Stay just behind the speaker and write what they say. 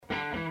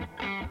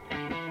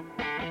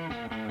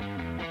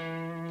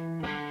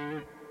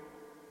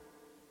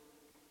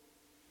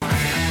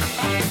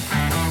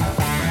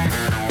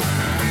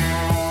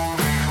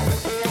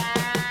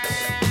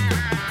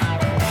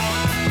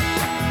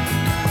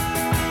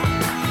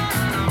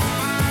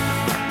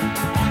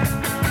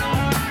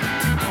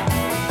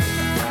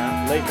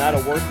late night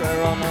of work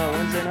there on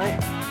Wednesday night?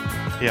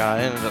 Yeah, I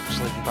ended up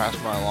sleeping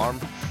past my alarm.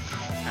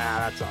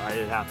 That's all right.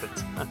 It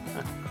happens.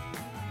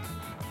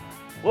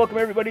 Welcome,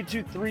 everybody,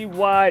 to 3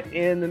 Wide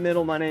in the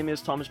Middle. My name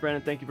is Thomas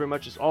Brandon. Thank you very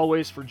much, as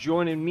always, for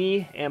joining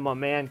me and my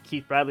man,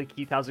 Keith Bradley.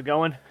 Keith, how's it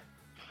going?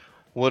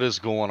 What is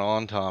going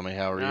on, Tommy?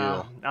 How are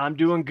you? I'm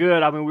doing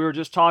good. I mean, we were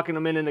just talking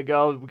a minute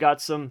ago. We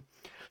got some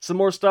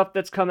more stuff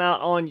that's come out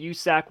on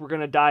USAC. We're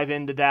going to dive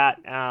into that.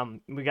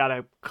 We got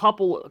a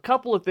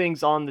couple of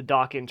things on the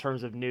docket in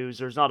terms of news.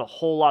 There's not a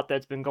whole lot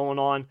that's been going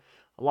on.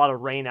 A lot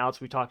of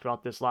rainouts. We talked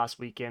about this last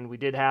weekend. We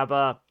did have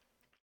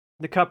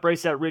the Cup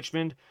race at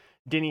Richmond.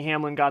 Denny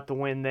Hamlin got the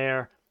win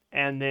there,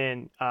 and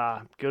then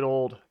good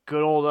old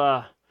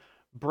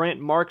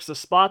Brent marks the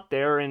spot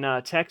there in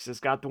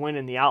Texas, got the win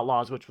in the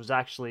Outlaws, which was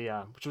actually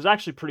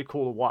pretty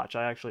cool to watch.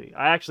 I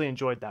actually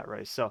enjoyed that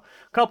race. So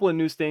a couple of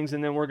news things,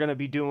 and then we're going to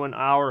be doing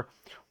our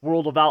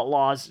World of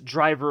Outlaws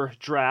driver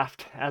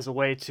draft as a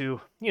way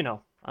to,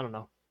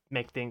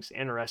 make things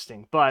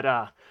interesting.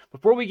 But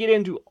before we get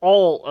into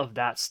all of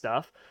that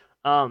stuff,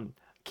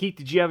 Keith,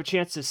 did you have a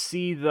chance to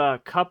see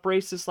the Cup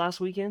race this last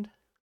weekend?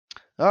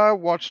 I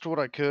watched what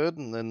I could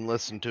and then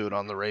listened to it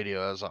on the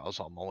radio as I was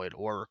on my way to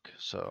work.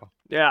 So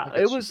yeah,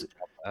 it was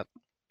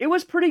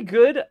pretty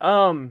good.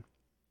 The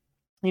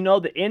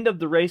end of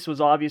the race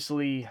was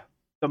obviously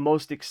the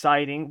most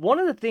exciting. One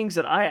of the things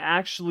that I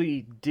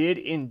actually did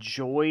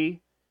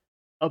enjoy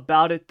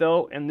about it,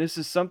 though, and this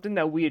is something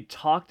that we had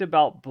talked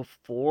about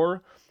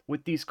before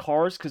with these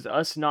cars, because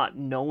us not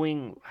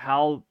knowing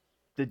how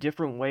the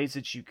different ways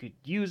that you could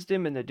use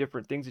them and the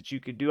different things that you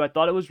could do, I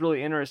thought it was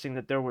really interesting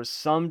that there was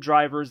some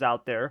drivers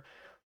out there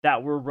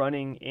that were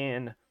running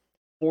in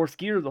fourth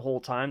gear the whole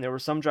time. There were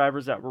some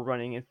drivers that were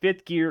running in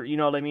fifth gear. You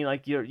know what I mean?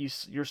 Like you're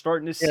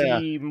starting to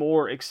see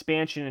more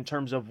expansion in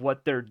terms of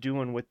what they're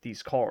doing with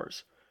these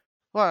cars.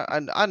 Well,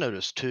 I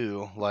noticed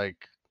too, like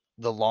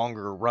the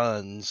longer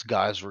runs,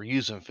 guys were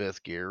using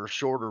fifth gear.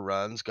 Shorter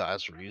runs,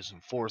 guys were using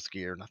fourth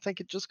gear. And I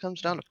think it just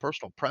comes down to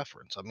personal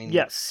preference. I mean,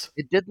 Yes.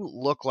 it didn't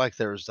look like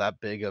there was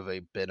that big of a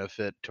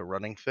benefit to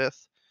running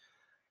fifth.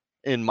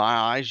 In my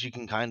eyes, you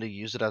can kind of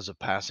use it as a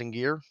passing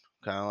gear,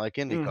 kind of like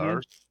Indy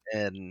cars.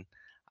 And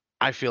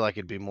I feel like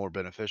it'd be more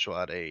beneficial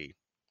at a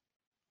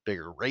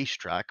bigger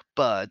racetrack,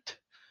 but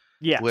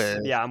Yes. with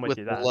Yeah, I'm with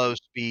you the that. low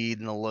speed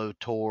and the low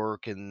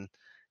torque and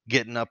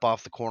getting up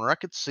off the corner, I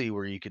could see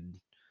where you could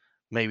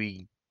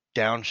maybe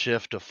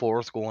downshift to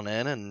fourth going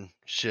in and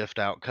shift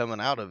out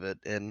coming out of it.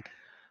 And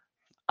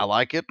I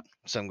like it.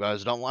 Some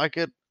guys don't like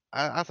it.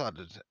 I thought it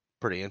was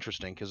pretty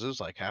interesting because it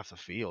was like half the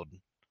field.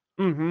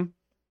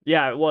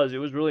 Yeah, it was. It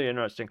was really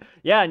interesting.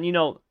 Yeah,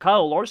 and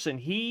Kyle Larson,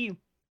 he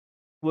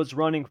was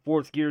running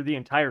fourth gear the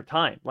entire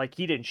time. Like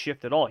he didn't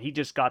shift at all. He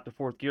just got the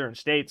fourth gear and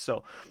stayed.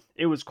 So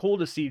it was cool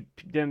to see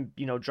them,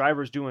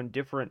 drivers doing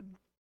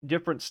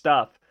different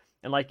stuff.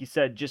 And like you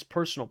said, just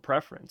personal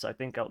preference. I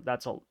think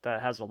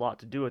that has a lot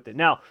to do with it.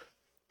 Now,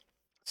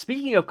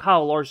 speaking of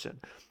Kyle Larson,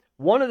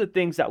 one of the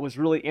things that was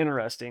really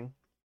interesting,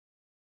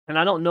 and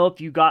I don't know if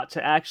you got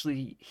to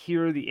actually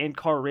hear the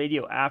in-car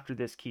radio after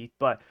this, Keith,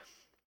 but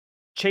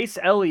Chase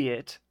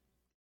Elliott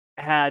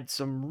had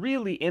some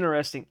really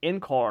interesting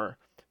in-car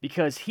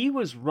because he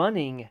was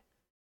running,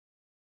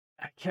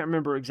 I can't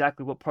remember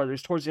exactly what part of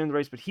this towards the end of the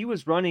race, but he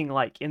was running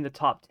like in the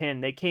top 10.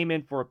 They came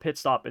in for a pit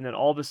stop, and then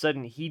all of a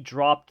sudden he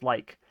dropped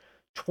like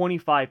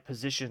 25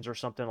 positions or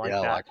something like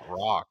that. Yeah, like a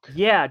rock.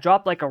 Yeah,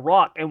 dropped like a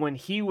rock. And when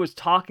he was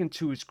talking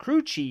to his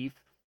crew chief,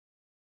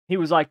 he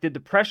was like, "Did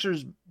the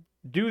pressures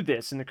do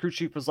this?" And the crew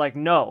chief was like,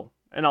 "No.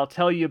 And I'll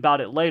tell you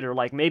about it later."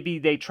 Like maybe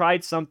they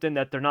tried something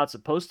that they're not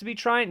supposed to be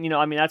trying.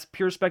 That's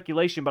pure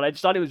speculation, but I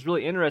just thought it was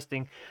really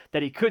interesting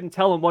that he couldn't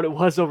tell him what it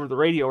was over the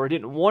radio, or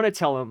didn't want to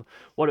tell him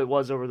what it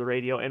was over the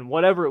radio. And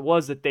whatever it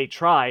was that they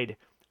tried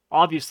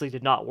obviously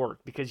did not work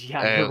because,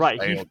 you're right.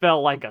 Failed. He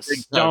fell like a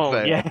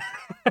stone. Yeah.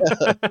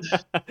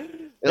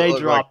 They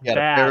dropped like he had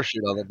bad. a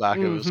parachute on the back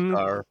of his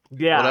car.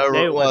 Yeah. Whatever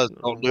it was,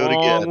 don't do it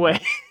again. Way.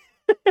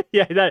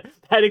 Yeah,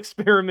 that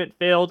experiment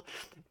failed.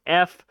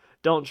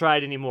 Don't try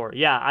it anymore.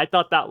 Yeah, I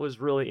thought that was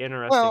really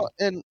interesting.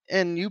 Well,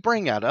 and you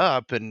bring that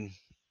up, and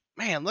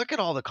man, look at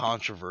all the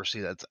controversy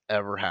that's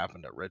ever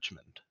happened at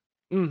Richmond.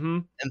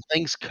 And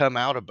things come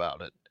out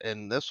about it.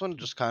 And this one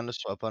just kind of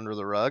swept under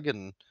the rug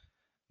and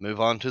move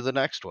on to the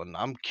next one.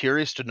 I'm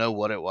curious to know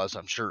what it was.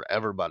 I'm sure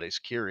everybody's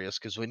curious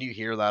because when you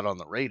hear that on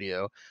the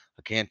radio,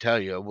 I can't tell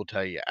you. I will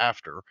tell you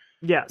after.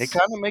 Yes. It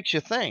kind of makes you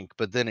think.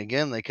 But then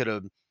again, they could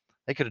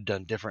have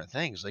done different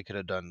things. They could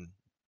have done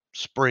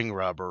spring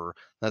rubber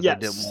that they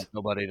didn't want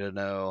nobody to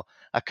know.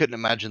 I couldn't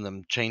imagine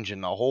them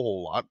changing a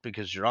whole lot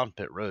because you're on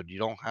pit road. You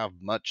don't have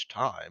much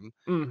time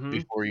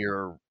before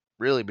you're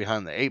really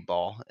behind the 8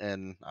 ball.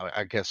 And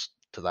I guess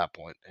to that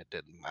point, it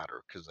didn't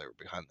matter because they were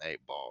behind the 8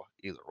 ball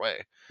either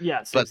way.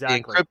 Yes, But exactly.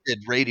 the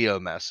encrypted radio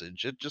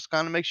message, it just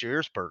kind of makes your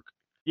ears perk.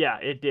 Yeah,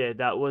 it did.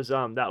 That was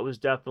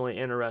definitely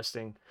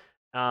interesting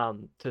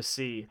to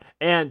see.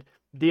 And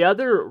the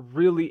other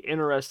really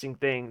interesting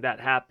thing that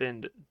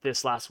happened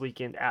this last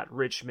weekend at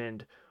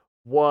Richmond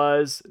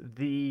was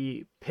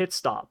the pit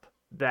stop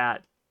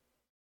that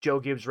Joe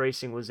Gibbs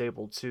Racing was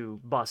able to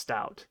bust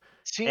out.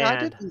 See, I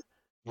And didn't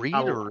I read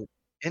l or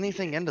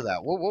anything into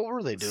that. What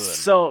were they doing?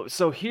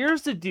 so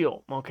here's the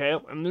deal, okay?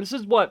 And this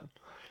is what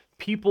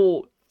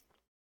people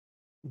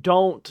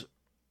don't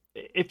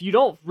if you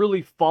don't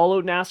really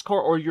follow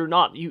NASCAR, or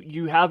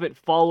you haven't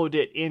followed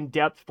it in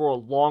depth for a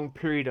long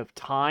period of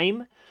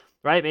time,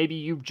 right? Maybe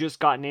you've just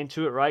gotten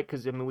into it, right?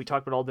 Because I mean, we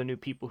talked about all the new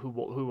people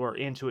who are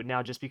into it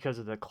now just because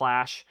of the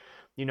Clash,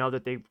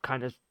 that they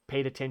kind of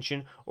paid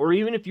attention. Or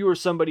even if you were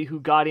somebody who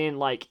got in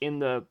like in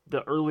the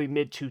early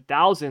mid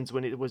 2000s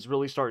when it was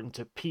really starting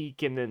to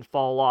peak and then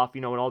fall off,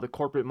 when all the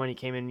corporate money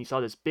came in, and you saw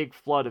this big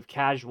flood of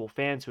casual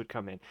fans who would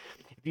come in.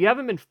 If you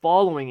haven't been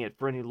following it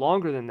for any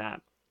longer than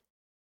that,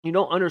 you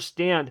don't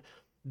understand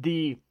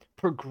the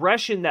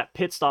progression that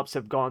pit stops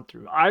have gone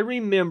through. I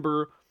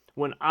remember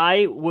when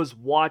I was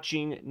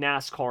watching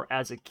NASCAR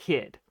as a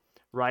kid,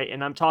 right?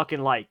 And I'm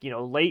talking like,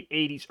 late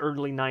 80s,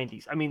 early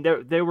 90s. I mean,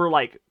 there were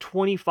like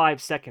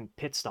 25-second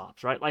pit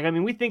stops, right? Like, I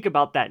mean, we think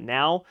about that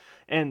now,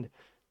 and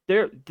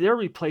they're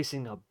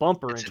replacing a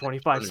bumper It's in an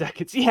 25 eternity.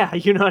 seconds. Yeah,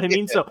 you know what I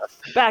mean? Yeah. So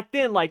back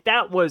then, like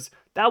that was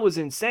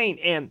insane.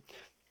 And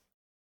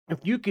if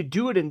you could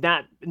do it in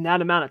that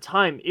amount of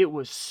time, it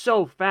was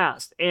so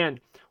fast. And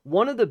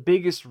one of the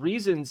biggest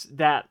reasons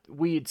that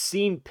we had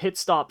seen pit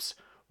stops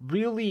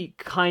really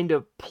kind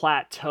of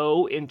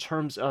plateau in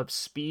terms of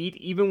speed,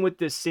 even with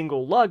this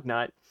single lug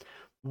nut,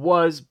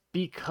 was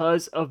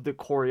because of the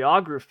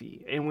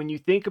choreography. And when you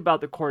think about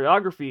the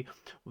choreography,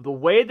 the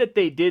way that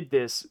they did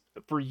this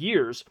for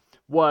years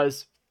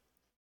was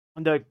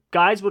the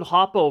guys would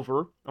hop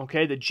over.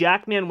 Okay, the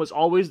jackman was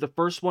always the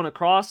first one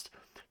across.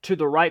 To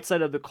the right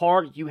side of the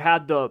car, you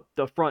had the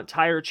front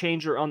tire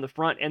changer on the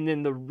front, and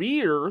then the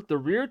rear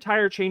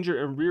tire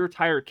changer and rear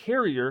tire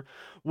carrier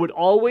would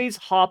always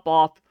hop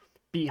off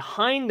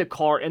behind the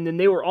car, and then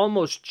they were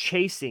almost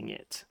chasing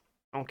it.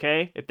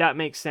 Okay, if that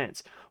makes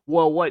sense.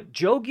 Well, what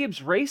Joe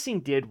Gibbs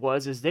Racing did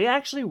is they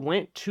actually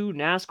went to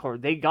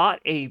NASCAR. They got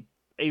a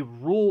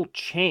rule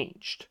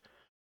changed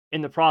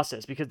in the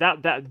process, because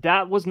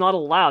that was not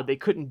allowed. They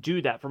couldn't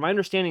do that. From my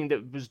understanding,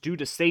 that was due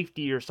to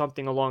safety or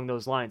something along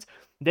those lines.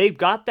 They've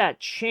got that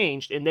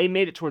changed, and they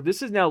made it to where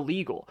this is now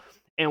legal.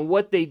 And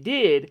what they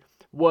did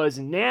was,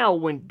 now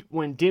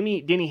when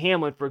Denny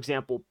Hamlin, for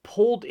example,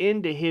 pulled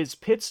into his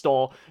pit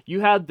stall,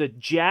 you had the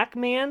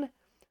jackman,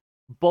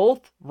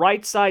 both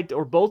right side,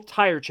 or both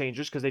tire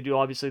changers, because they do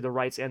obviously the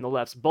rights and the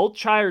lefts, both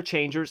tire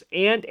changers,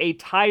 and a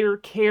tire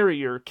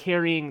carrier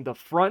carrying the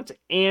front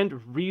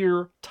and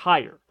rear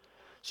tire.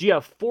 So you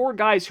have four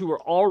guys who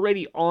are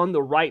already on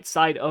the right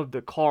side of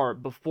the car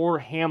before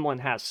Hamlin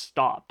has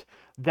stopped.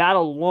 That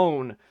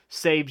alone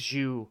saves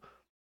you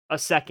a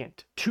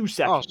second, 2 Oh,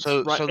 seconds,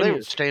 so right? so I they mean,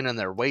 were standing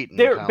there waiting,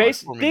 they're kind of like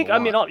basically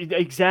Formula One.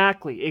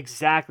 exactly.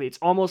 It's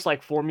almost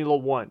like Formula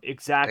One, Damn,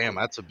 exactly.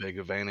 that's a big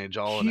advantage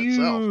all in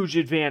itself. Huge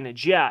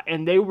advantage, yeah.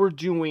 And they were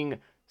doing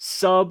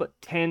sub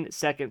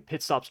 10-second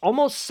pit stops,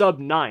 almost sub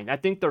 9. I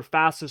think their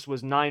fastest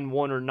was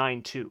 9.1 or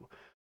 9.2.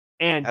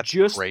 And That's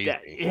just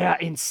that, crazy. yeah,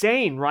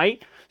 insane,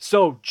 right?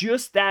 So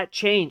just that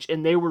change,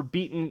 and they were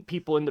beating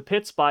people in the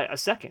pits by a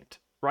second,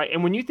 right?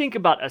 And when you think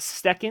about a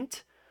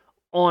second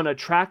on a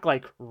track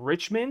like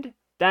Richmond,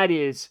 that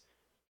is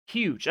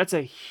huge. That's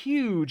a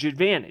huge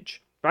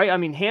advantage, right? I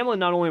mean, Hamlin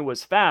not only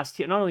was fast,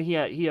 not only he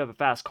had a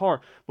fast car,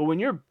 but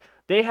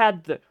they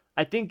had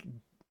I think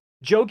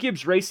Joe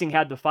Gibbs Racing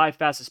had the 5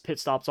 fastest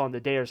pit stops on the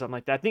day or something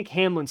like that. I think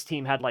Hamlin's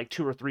team had like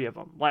 2 or 3 of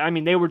them. Like, I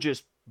mean, they were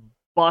just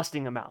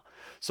busting them out.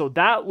 So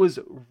that was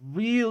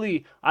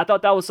really, I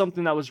thought that was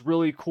something that was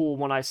really cool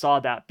when I saw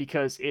that,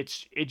 because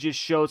it just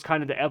shows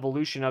kind of the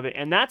evolution of it,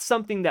 and that's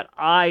something that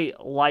I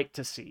like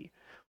to see.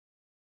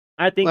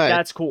 I think Right.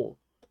 that's cool.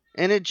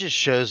 And it just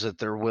shows that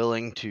they're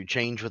willing to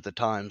change with the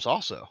times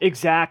also.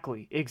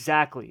 Exactly.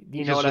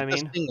 You know Because what I with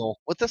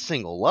the mean?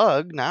 single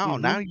lug, now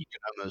Mm-hmm. you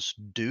can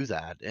almost do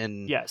that.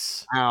 And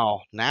Yes.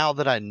 now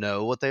that I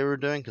know what they were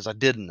doing, because I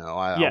didn't know,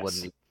 I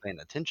wasn't Yes. even paying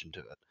attention to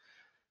it.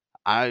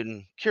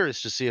 I'm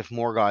curious to see if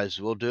more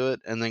guys will do it.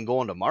 And then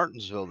going to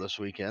Martinsville this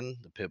weekend,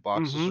 the pit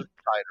boxes Mm-hmm.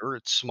 are tighter,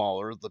 it's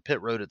smaller, the pit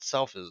road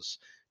itself is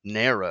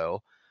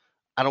narrow.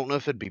 I don't know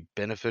if it'd be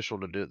beneficial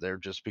to do it there,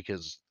 just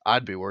because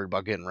I'd be worried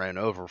about getting ran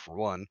over for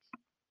one.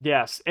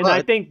 Yes. And I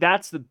But think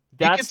that's the you could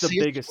that's the see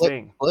a biggest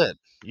thing. split.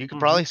 You could Mm-hmm.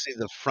 probably see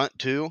the front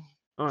 2,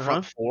 Uh-huh.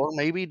 front 4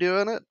 maybe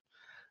doing it.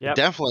 Yep.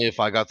 Definitely if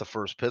I got the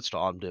first pit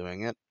stop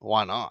doing it,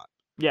 why not?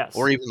 Or Yes.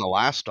 even the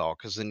last stall,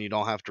 because then you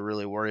don't have to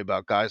really worry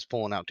about guys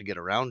pulling out to get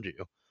around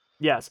you.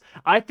 Yes.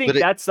 I But think it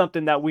that's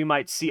something that we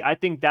might see. I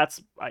think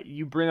that's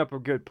you bring up a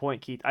good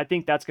point, Keith. I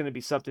think that's going to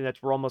be something that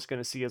we're almost going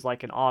to see as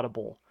like an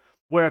audible,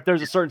 where if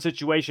there's a certain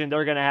situation,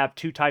 they're going to have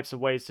 2 types of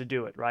ways to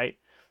do it, right?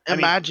 I mean,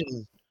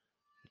 imagine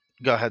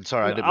Go ahead,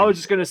 sorry, I didn't I mean was to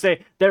just cut gonna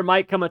say there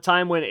might come a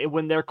time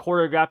when they're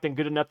choreographed and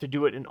good enough to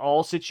do it in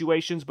all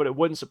situations, but it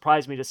wouldn't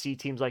surprise me to see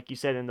teams, like you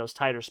said, in those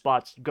tighter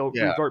spots go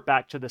Yeah. revert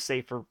back to the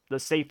safer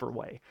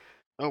way.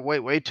 Oh,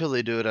 wait till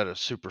they do it at a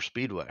super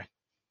speedway.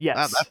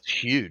 Yes. That's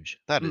huge.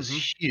 That is Mm-hmm.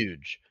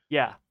 huge.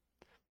 Yeah.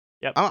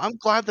 Yep. I'm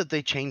glad that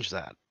they changed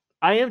that.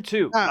 I am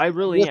too. Not I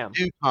really just am.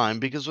 2 time,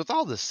 because with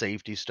all the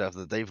safety stuff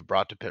that they've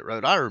brought to pit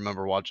road, I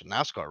remember watching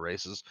NASCAR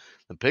races,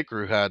 the pit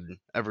crew had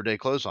everyday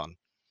clothes on,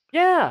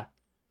 Yeah,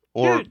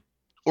 or dude.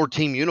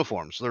 team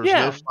uniforms. There was no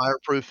Yeah.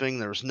 fireproofing,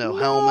 there was no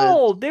helmets,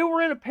 No, they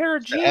were in a pair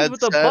of the jeans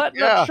with a headset, button-up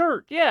yeah,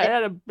 shirt.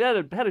 Yeah, yeah,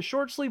 it had a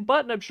short sleeve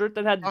button-up shirt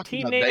that had the talk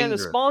team about name and the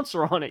dangerous.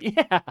 sponsor on it. We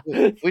Yeah.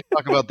 we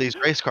talk about these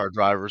race car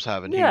drivers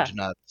having Yeah. huge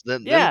nuts.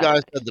 Them Yeah.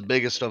 guys had the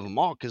biggest of them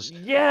all, 'cause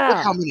look how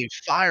Yeah. many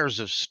fires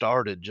have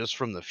started just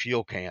from the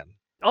fuel can.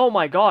 Oh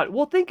my god.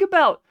 Well, think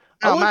about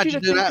I Now want you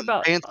imagine to doing think that in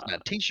about pants and a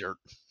t-shirt.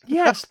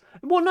 yes.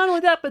 Well, not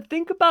only that, but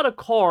think about a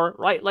car,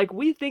 right? Like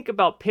we think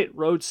about pit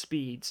road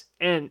speeds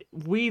and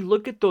we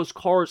look at those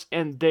cars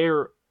and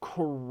they're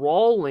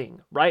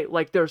crawling, right?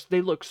 Like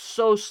they look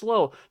so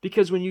slow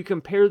because when you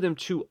compare them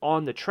to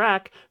on the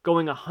track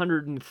going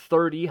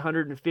 130,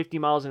 150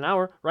 miles an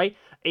hour, right?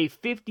 A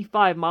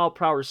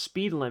 55-mile-per-hour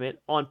speed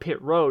limit on pit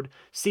road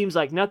seems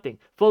like nothing.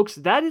 Folks,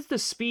 that is the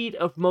speed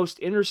of most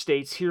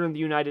interstates here in the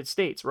United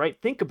States, right?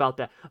 Think about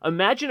that.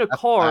 Imagine a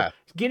That's car fast.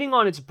 getting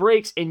on its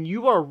brakes and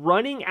you are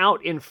running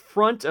out in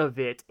front of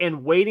it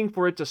and waiting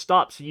for it to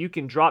stop so you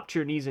can drop to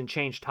your knees and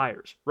change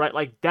tires, right?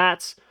 Like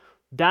that's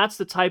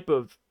the type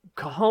of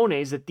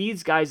cojones that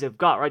these guys have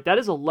got, right? That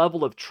is a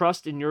level of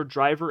trust in your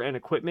driver and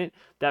equipment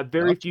that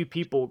very Not few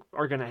people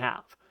are going to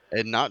have.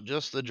 And not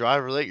just the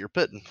driver that you're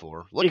pitting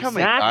for. Look how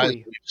many guys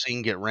Exactly. we've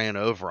seen get ran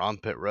over on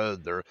pit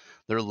road.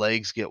 Their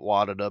legs get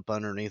wadded up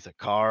underneath a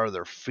car,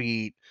 their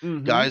feet,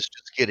 Mhm. guys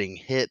just getting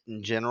hit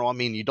in general. I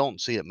mean, you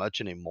don't see it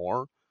much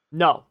anymore,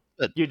 No,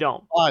 but you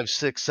don't. 5,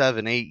 6,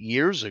 7, 8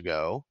 years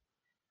ago,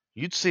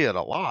 you'd see it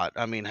a lot.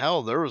 I mean,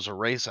 hell, there was a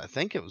race, I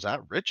think it was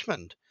at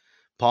Richmond.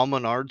 Paul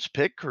Menard's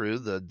pit crew,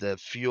 the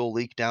fuel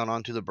leaked down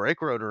onto the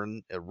brake rotor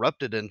and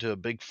erupted into a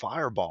big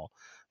fireball.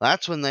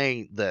 That's when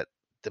the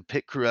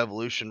pit crew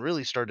evolution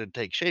really started to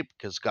take shape,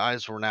 because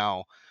guys were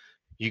now,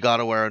 you got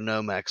to wear a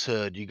Nomex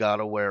hood, you got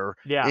to wear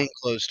Yeah.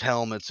 enclosed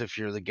helmets if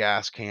you're the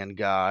gas can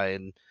guy,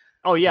 and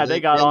Oh yeah, they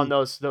got on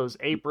then those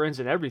aprons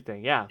and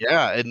everything. Yeah.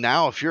 yeah, and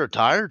now if you're a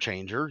tire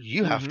changer,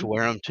 you have to Mhm.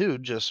 wear them too,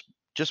 just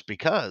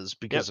because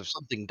Yep. if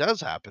something does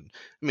happen,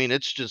 I mean,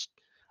 it's just,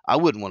 I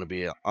wouldn't want to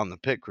be on the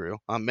pit crew.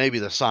 Maybe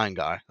the sign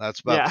guy. That's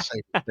about the Yeah.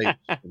 safest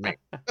safest for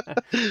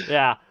me.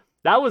 Yeah.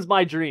 That was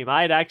my dream.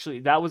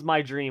 That was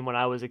my dream when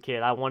I was a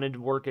kid. I wanted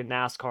to work in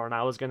NASCAR and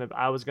I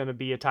was gonna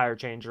be a tire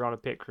changer on a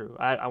pit crew.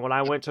 When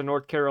I went to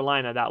North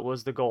Carolina, that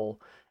was the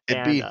goal.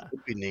 And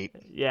It'd be neat.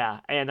 yeah,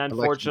 and I'd like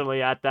to.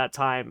 unfortunately at that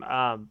time,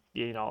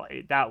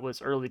 that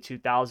was early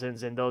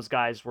 2000s and those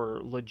guys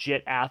were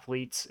legit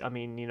athletes. I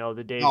mean,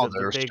 the days Oh, of the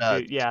they're big dude,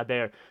 studs. yeah,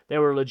 they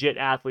were legit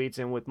athletes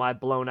and with my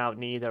blown out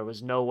knee, there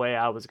was no way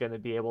I was going to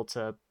be able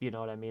to, you know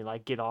what I mean,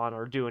 like get on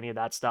or do any of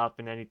that stuff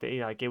and anything.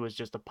 Like it was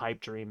just a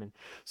pipe dream and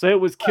so it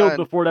was killed And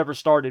before it ever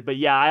started. But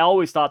yeah, I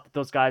always thought that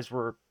those guys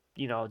were,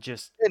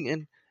 just and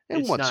and and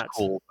it's what's nuts.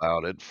 cool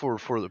about it, for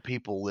the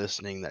people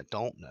listening that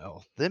don't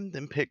know, them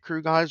pit crew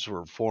guys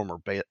were former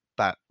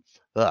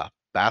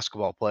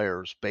basketball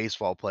players,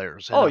 baseball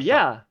players, Oh NFL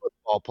yeah.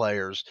 football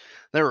players.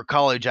 They were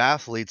college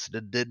athletes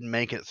that didn't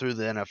make it through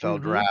the NFL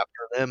Mhm. draft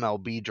or the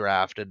MLB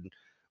draft, and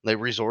they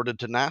resorted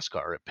to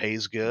NASCAR. It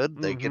pays good.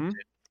 They get Mhm. to,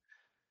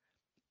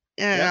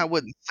 yeah, Yep. I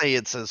wouldn't say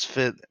it's as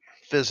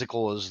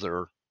physical as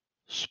their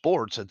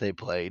sports that they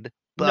played,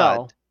 but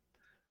No.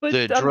 But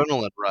the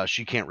adrenaline rush,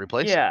 you can't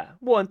replace it. yeah.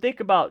 Well, and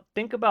think about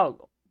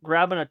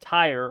grabbing a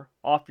tire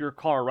off your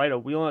car, right? A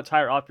wheel and a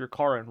tire off your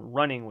car and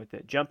running with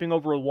it, jumping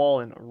over a wall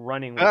and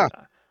running with Yeah, it.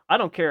 I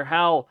don't care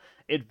how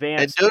and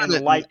advanced doing and it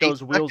in light 8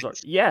 those wheels are.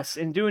 seconds. Yes,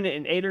 and doing it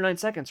in 8 or 9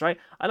 seconds, right?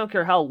 I don't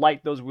care how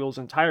light those wheels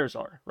and tires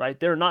are, right?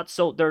 They're not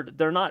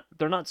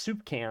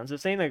soup cans.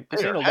 This They ain't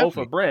are a loaf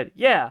heavy, of bread.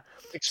 Yeah.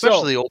 especially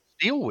So the old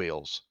steel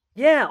wheels.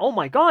 yeah. Oh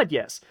my God.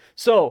 Yes.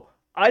 So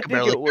I I could think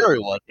barely it would. carry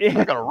one.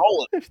 I gotta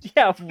roll it.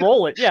 Yeah,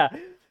 roll it. Yeah.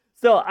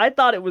 So I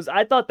thought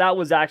that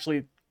was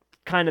actually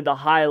kind of the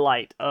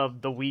highlight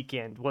of the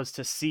weekend was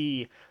to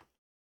see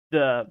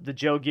the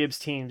Joe Gibbs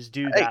teams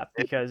do Hey, that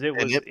because it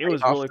and was it it paid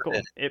was off really for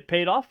Denny. cool. It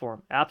paid off for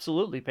him.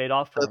 Absolutely paid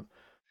off for But him.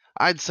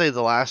 I'd say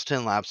the last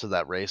 10 laps of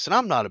that race, and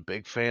I'm not a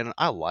big fan.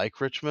 I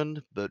like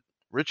Richmond, but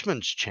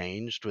Richmond's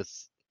changed with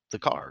the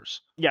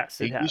cars.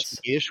 Yes, it It used to has.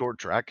 be a short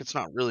track. It's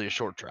not really a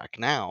short track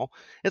now.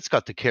 It's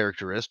got the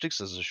characteristics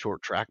as a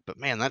short track, but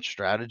man, that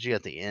strategy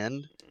at the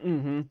end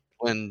Mhm.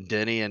 when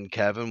Denny and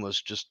Kevin was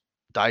just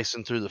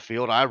dicing through the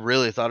field, I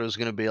really thought it was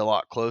gonna be a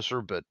lot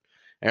closer, but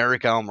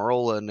Eric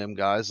Almirola and them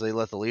guys, they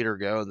let the leader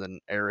go, and then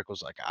Eric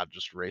was like, "I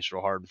just raced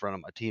real hard in front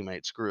of my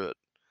teammate, screw it."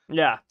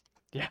 Yeah.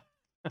 Yeah.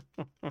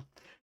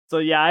 So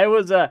yeah, it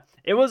was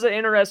an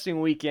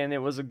interesting weekend. It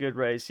was a good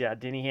race. Yeah,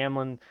 Denny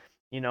Hamlin,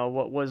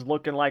 what was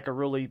looking like a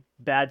really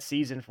bad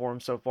season for him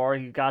so far,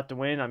 he got the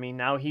win. I mean,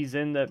 now he's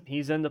in the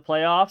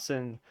playoffs,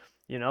 and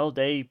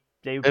they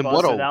And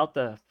what busted a out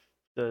the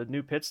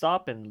new pit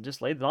stop and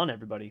just laid it on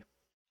everybody.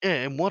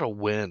 Yeah, and what a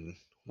win.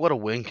 What a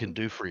win can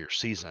do for your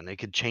season. It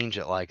could change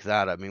it like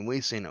that. I mean, we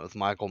seen it with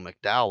Michael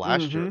McDowell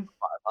last year at Mm-hmm.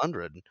 the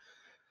 500.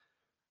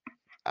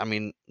 I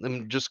mean,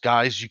 them just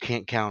guys you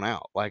can't count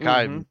out. Like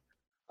Mm-hmm.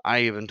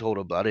 I even told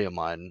a buddy of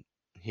mine,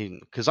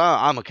 because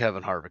I'm a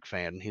Kevin Harvick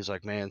fan. He's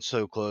like, man,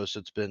 so close.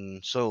 It's been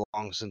so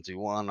long since he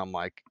won. I'm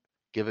like,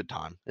 give it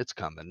time. It's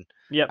coming.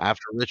 Yep.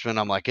 After Richmond,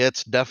 I'm like,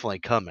 it's definitely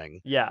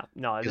coming. Yeah.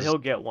 No, Because he'll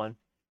get one.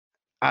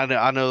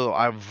 I know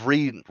I've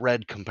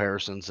read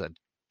comparisons that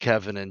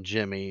Kevin and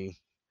Jimmy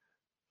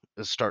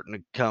is starting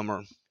to come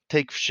or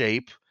take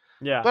shape.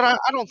 Yeah. But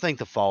I don't think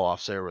the fall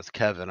off's there with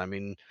Kevin. I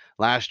mean,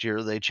 last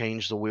year they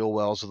changed the wheel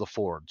wells of the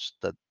Fords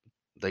that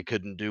they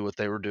couldn't do what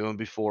they were doing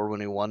before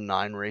when he won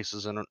 9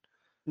 races in a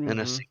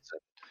Mhm. season.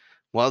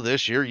 Well,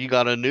 this year you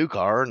got a new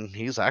car and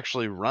he's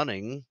actually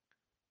running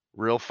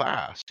real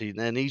fast.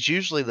 And he's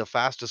usually the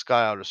fastest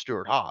guy out of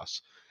Stewart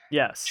Haas.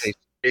 Yes. Chase,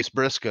 Chase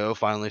Briscoe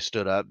finally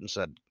stood up and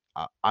said,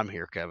 I'm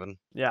here, Kevin.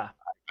 Yeah.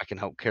 I can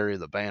help carry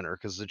the banner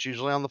because it's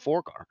usually on the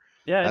 4 car.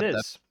 Yeah, it That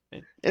is.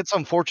 it's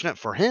unfortunate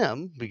for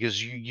him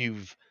because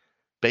you've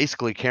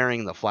basically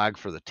carrying the flag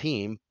for the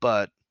team,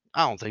 but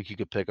I don't think you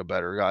could pick a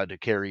better guy to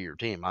carry your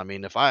team. I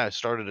mean, if I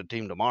started a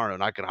team tomorrow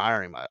and I could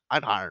hire him,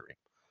 I'd hire him.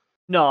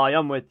 No,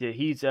 I'm with you.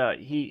 He's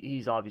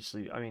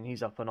obviously, I mean,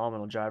 he's a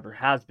phenomenal driver,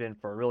 has been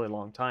for a really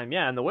long time.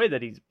 Yeah, and the way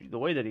that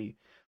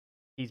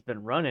he's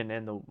been running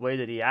and the way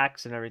that he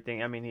acts and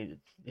everything, I mean,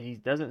 he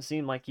doesn't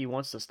seem like he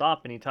wants to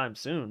stop anytime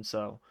soon.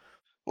 So,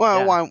 Well,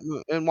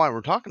 yeah. why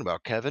we're talking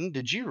about Kevin?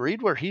 Did you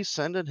read where he's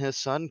sending his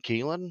son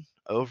Keelan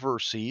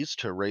overseas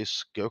to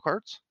race go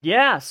karts?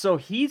 Yeah, so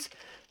his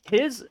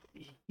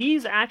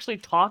he's actually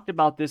talked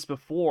about this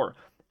before,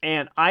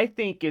 and I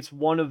think it's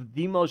one of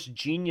the most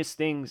genius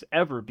things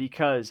ever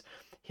because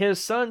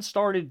his son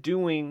started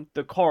doing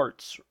the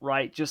carts,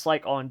 right, just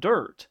like on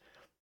dirt.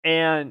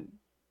 And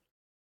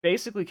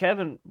basically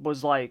Kevin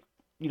was like,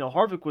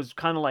 Harvick was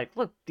kind of like,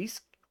 look,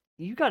 these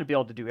you got to be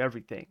able to do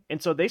everything.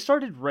 And so they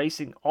started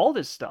racing all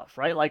this stuff,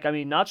 right? Like I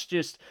mean, not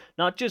just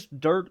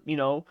dirt,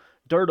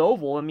 dirt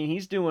oval. I mean,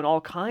 he's doing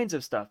all kinds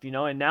of stuff,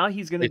 and now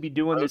he's going to be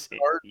doing Road this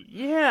kart?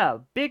 yeah,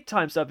 big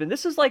time stuff. And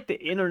this is like the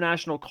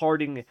international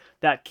karting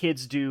that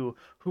kids do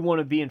who want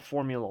to be in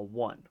Formula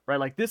 1, right?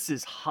 Like this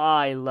is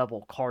high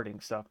level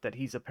karting stuff that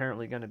he's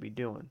apparently going to be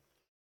doing.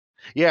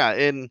 Yeah,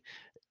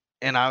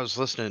 and I was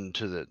listening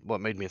to the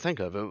what made me think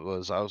of it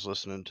was I was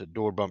listening to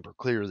Door Bumper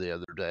Clear the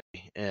other day,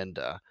 and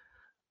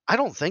I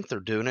don't think they're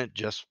doing it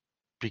just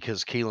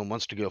because Keelan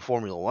wants to go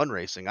Formula One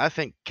racing. I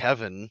think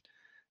Kevin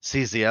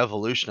sees the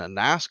evolution of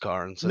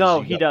NASCAR and says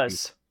No, he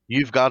does.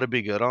 you've got to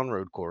be good on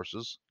road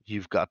courses,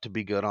 you've got to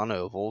be good on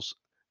ovals.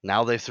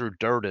 Now they threw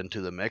dirt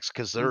into the mix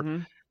because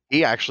Mhm.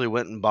 he actually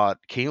went and bought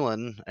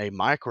Keelan a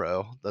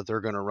micro that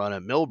they're going to run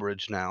at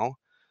Millbridge now.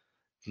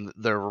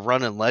 They're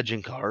running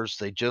legend cars.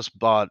 They just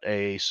bought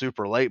a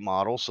super late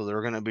model, so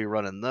they're going to be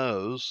running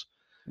those.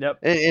 Yep.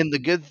 And the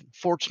good,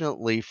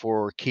 fortunately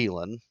for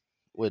Keelan,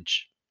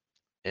 which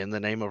in the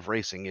name of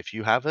racing, if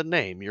you have a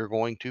name, you're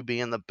going to be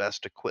in the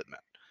best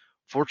equipment.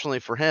 Fortunately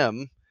for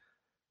him,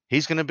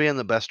 he's going to be in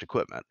the best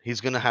equipment.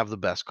 He's going to have the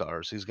best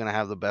cars. He's going to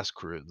have the best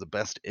crew, the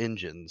best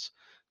engines.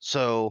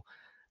 So,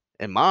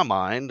 in my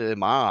mind, in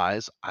my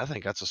eyes, I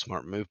think that's a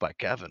smart move by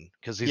Kevin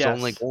because he's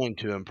only Yes. going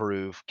to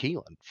improve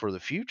Keelan for the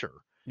future.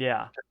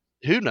 Yeah.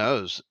 Who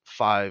knows?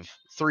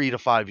 3 to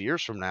 5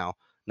 years from now,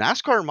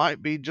 NASCAR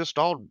might be just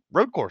all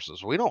road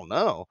courses. We don't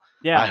know.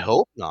 I Yeah.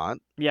 hope not.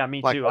 Yeah,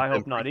 me Like too. what I they've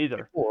hope not bring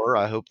either. before,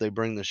 I hope they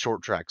bring the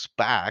short tracks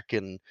back,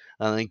 and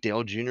I think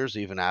Dale Jr.'s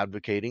even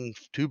advocating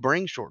to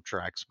bring short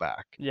tracks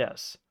back.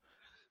 Yes.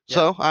 Yeah.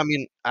 So, I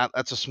mean,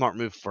 that's a smart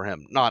move for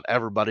him. Not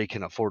everybody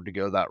can afford to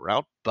go that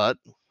route, but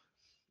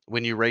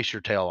when you race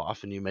your tail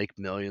off and you make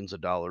millions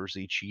of dollars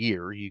each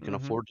year, you can Mhm.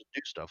 afford to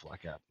do stuff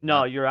like that.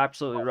 No, you're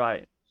absolutely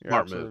right. You're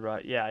Smart move. absolutely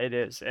right. Yeah, it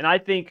is. And I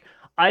think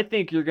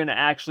you're going to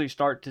actually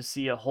start to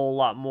see a whole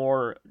lot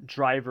more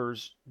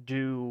drivers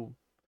do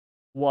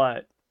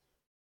what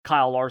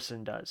Kyle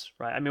Larson does,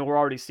 right? I mean, we're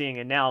already seeing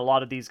it now. A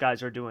lot of these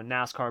guys are doing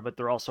NASCAR, but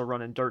they're also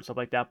running dirt stuff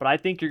like that. But I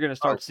think you're going to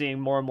Oh, start seeing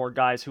more and more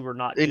guys who are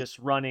not and just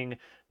running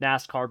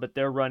NASCAR, but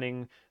they're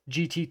running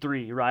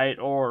GT3, right?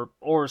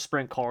 Or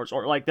sprint cars,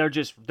 or like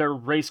they're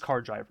race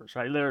car drivers,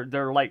 right?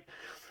 They're like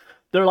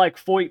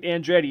Foyt,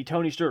 Andretti,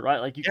 Tony Stewart, right?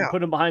 Like you can yeah,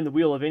 put them behind the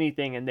wheel of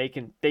anything, and they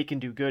can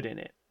do good in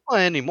it. well,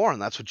 anymore,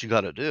 and that's what you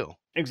gotta do.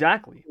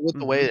 Exactly. With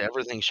the Hmm. way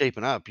everything's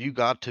shaping up, you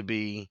got to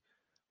be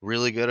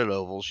really good at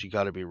ovals, you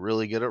gotta be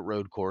really good at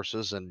road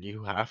courses, and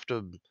you have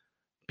to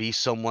be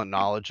somewhat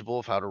knowledgeable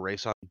of how to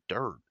race on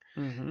dirt.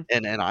 Hmm.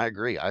 And I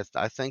agree. I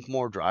think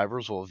more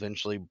drivers will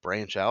eventually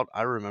branch out.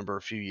 I remember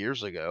a few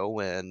years ago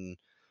when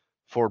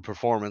Ford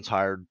Performance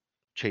hired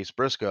Chase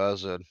Briscoe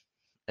as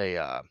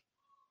a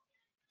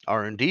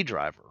R&D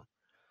driver.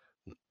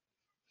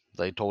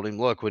 They told him,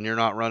 "Look, when you're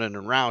not running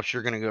in routes,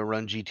 you're gonna go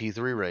run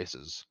GT3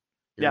 races.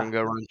 You're Yeah. gonna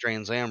go run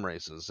Trans Am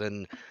races."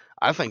 And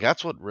I think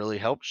that's what really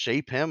helped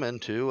shape him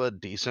into a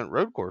decent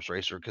road course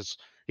racer because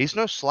he's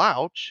no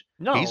slouch.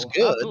 He's No,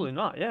 good, absolutely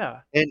not.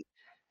 Yeah.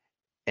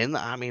 and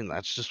I mean,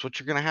 that's just what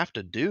you're gonna have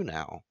to do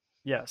now,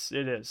 Yes,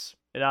 it is.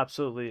 It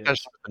absolutely is.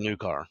 especially with the new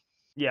car.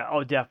 Yeah,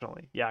 oh,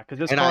 definitely. Yeah,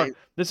 because And I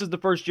this is the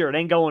first year. It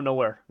ain't going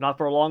nowhere. Not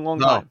for a long, long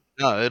no, time.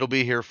 no, it'll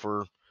be here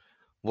for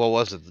what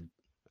was it?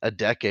 a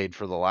decade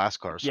for the last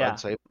car, so I'd Yeah.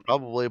 say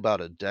probably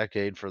about a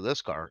decade for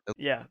this car.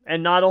 Yeah.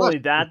 And not Unless only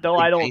there's that a though,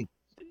 big I don't change.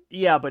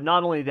 yeah, but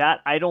not only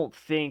that, I don't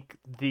think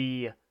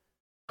the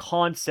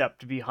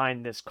concept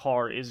behind this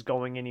car is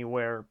going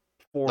anywhere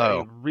for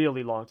a Oh,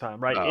 really long time,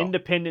 right? no.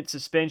 Independent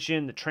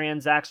suspension, the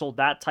transaxle,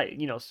 that type,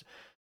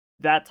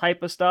 that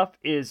type of stuff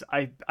is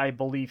I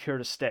believe here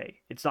to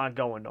stay. It's not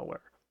going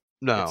nowhere.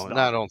 No, It's and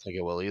I not. don't think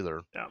it will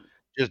either. Yeah.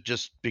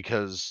 Just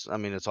because, I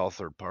mean, it's all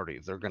third party.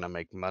 They're gonna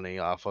make money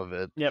off of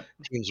it. Yep.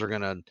 Teams are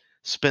gonna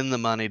spend the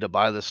money to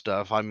buy the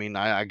stuff. I mean,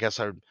 I guess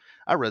I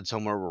read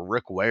somewhere where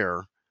Rick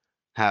Ware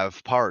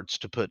have parts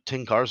to put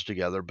 10 cars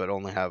together, but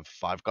only have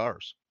 5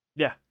 cars.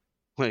 Yeah.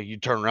 Well, you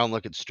turn around,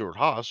 look at Stewart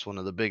Haas, one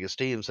of the biggest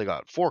teams, they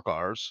got 4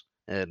 cars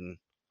and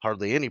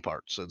hardly any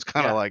parts. So it's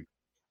kinda Yeah. like,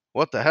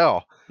 "What the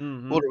hell?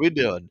 Mhm. What are we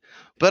doing?"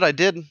 But I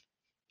did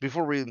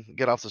before we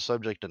get off the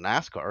subject of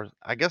NASCAR,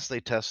 I guess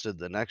they tested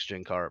the next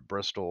gen car at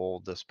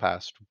Bristol this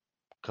past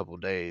couple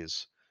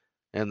days,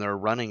 and they're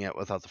running it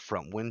without the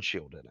front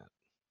windshield in it.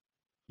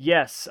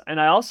 Yes, and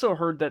I also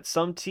heard that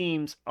some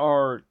teams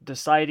are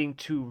deciding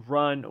to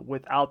run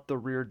without the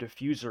rear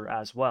diffuser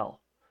as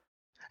well.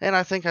 And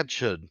I think it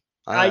should.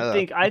 I I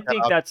think I think that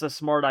think that's a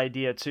smart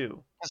idea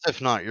too. 'cause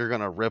if not, you're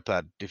gonna rip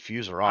that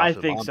diffuser I off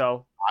if think I'm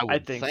so. I I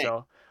would think think.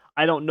 so.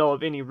 I don't know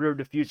of any rear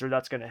diffuser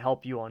that's gonna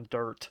help you on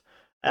dirt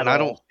at And I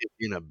don't all. see it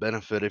being a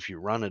benefit if you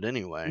run it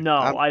anyway. No,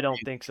 I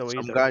don't think so Some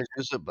either. guys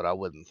use it, but I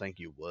wouldn't think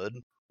you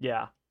would.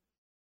 Yeah.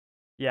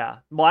 Yeah.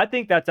 Well, I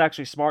think that's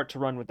actually smart to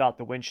run without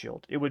the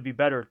windshield. It would be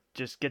better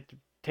just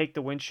take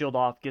the windshield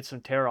off, get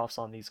some tear offs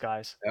on these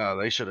guys.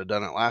 They should have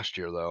done it last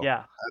year though.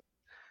 Yeah.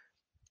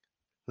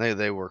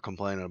 They were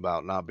complaining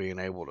about not being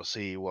able to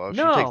see. Well, if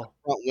you take the No.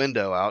 front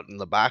window out and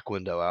the back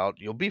window out,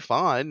 you'll be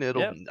fine.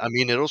 Yep. I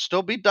mean, it'll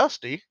still be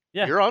dusty.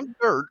 Yeah. You're on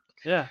dirt,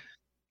 Yeah.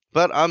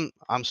 but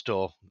I'm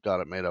still got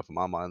it made up in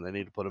my mind. They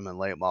need to put them in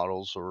late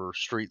models or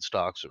street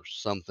stocks or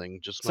something,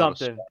 just not a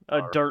Something. swap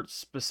A car. dirt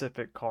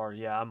specific car.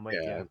 Yeah, I'm with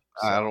Yeah, you.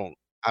 I So don't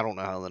I don't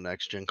know how the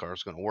next gen car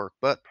is going to work,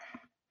 but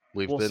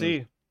we've we'll been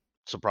see.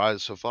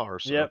 surprised so far.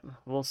 So, Yep,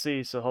 we'll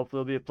see. So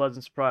hopefully it'll be a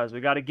pleasant surprise.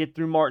 We got to get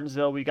through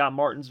Martinsville. We got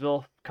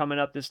Martinsville coming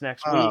up this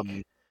next week.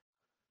 um,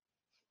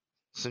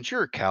 since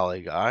you're a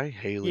Cali guy,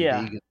 Haley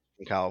Yeah, Deegan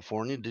from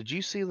California, did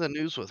you see the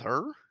news with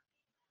her?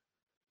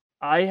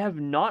 I have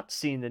not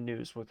seen the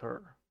news with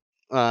her.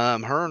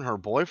 Her and her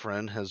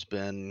boyfriend has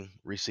been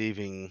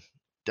receiving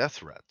death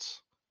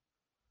threats.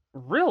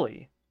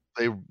 Really?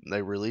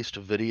 They released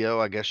a video.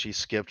 I guess she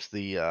skipped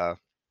the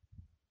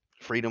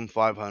Freedom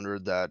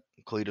 500 that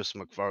Cletus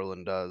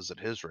McFarland does at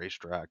his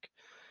racetrack.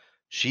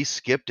 She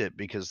skipped it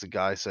because the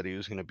guy said he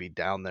was going to be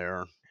down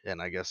there,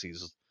 and I guess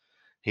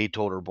he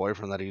told her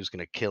boyfriend that he was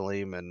going to kill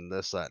him and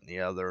this, that, and the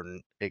other.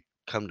 And it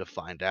come to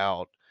find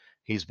out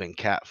he's been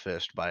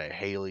catfished by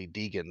Haley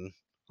Deegan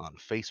on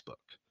Facebook.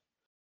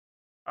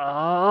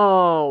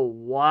 Oh,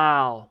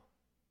 wow.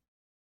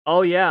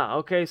 Oh yeah.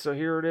 Okay, so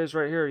here it is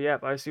right here.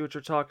 Yep, I see what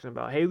you're talking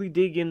about. Haley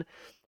Deegan.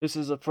 This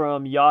is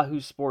from Yahoo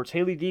Sports.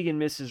 Haley Deegan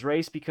misses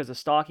race because of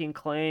stalking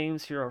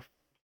claims. Here are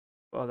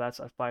oh, that's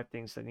 5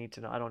 things I need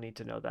to know. I don't need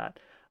to know that.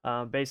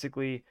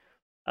 Basically,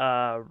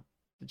 uh,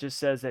 it just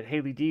says that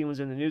Haley Deegan was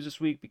in the news this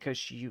week because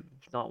she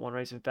not one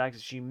race. In fact,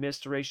 she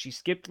missed a race. She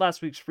skipped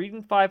last week's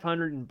Freedom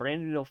 500 in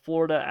Brandonville,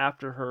 Florida,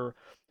 after her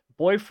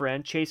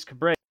boyfriend Chase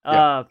Cabrera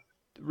Yeah,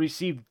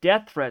 received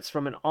death threats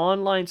from an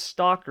online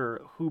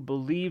stalker who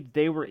believed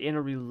they were in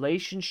a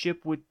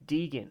relationship with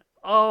Deegan.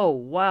 Oh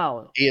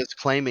wow. he is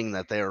claiming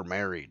that they are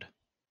married.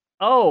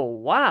 Oh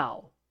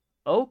wow.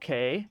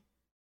 Okay.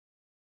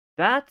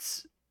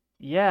 That's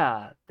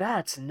yeah,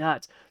 that's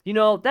nuts.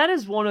 That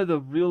is one of the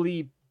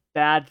really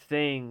bad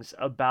things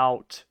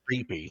about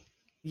Creepy.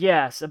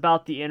 yes,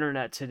 about the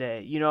internet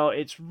today.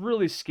 It's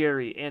really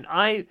scary and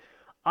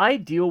I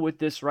deal with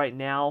this right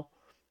now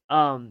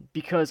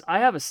because I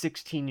have a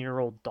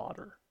 16-year-old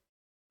daughter,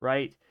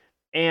 right?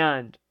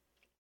 And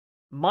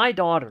my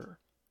daughter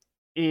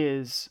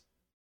is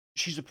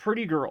she's a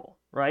pretty girl,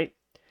 right?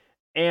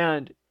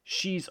 And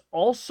she's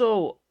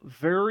also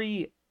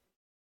very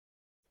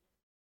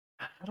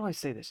how do I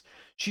say this?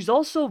 She's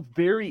also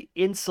very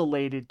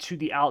insulated to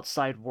the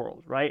outside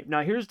world, right?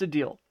 Now, here's the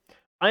deal.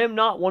 I am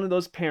not one of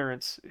those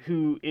parents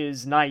who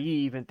is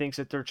naive and thinks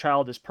that their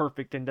child is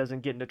perfect and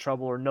doesn't get into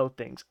trouble or know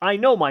things. I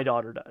know my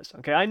daughter does,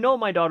 okay? I know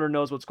my daughter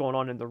knows what's going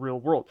on in the real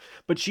world,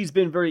 but she's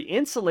been very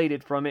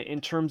insulated from it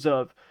in terms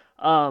of,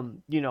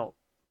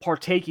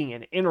 partaking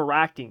and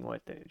interacting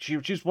with it.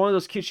 She's one of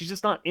those kids, she's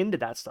just not into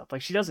that stuff.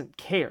 Like, she doesn't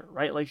care,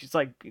 right? Like, she's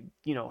like,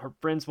 her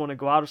friends want to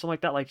go out or something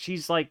like that. Like,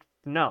 she's like,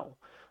 no.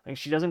 Like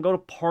she doesn't go to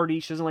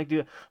parties. She doesn't like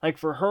do like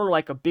for her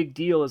like a big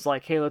deal is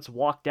like, hey, let's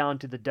walk down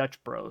to the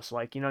Dutch Bros.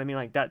 Like, you know what I mean?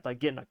 Like that, like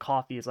getting a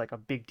coffee is like a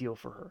big deal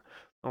for her.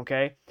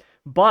 Okay.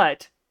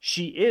 But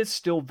she is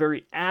still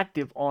very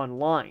active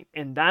online.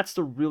 And that's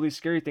the really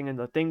scary thing. And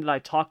the thing that I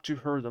talk to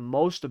her the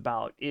most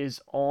about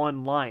is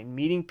online,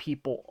 meeting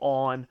people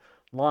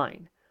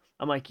online.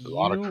 I'm like, A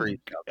lot of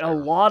creep out a there.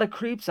 lot of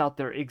creeps out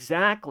there.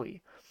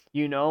 Exactly.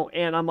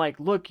 And I'm like,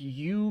 look,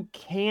 you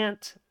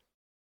can't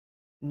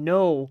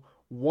know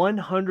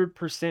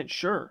 100%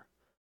 sure.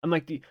 I'm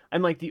like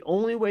the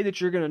only way that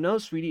you're gonna know,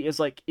 sweetie, is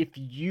like if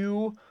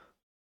you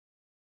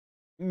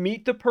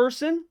meet the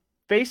person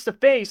face to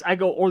face. I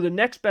go, or the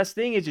next best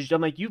thing is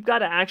I'm like, you've got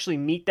to actually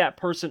meet that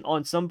person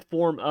on some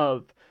form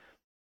of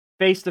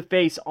face to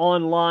face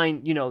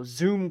online,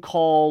 Zoom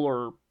call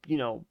or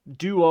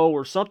Duo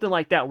or something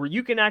like that, where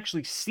you can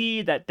actually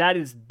see that that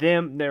is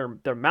them,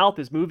 their mouth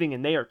is moving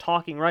and they are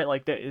talking, right,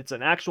 like that it's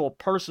an actual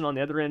person on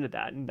the other end of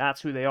that, and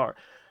that's who they are.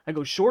 I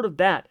go, short of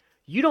that,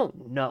 you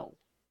don't know.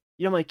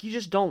 I'm like, you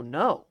just don't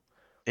know.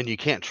 And you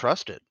can't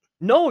trust it.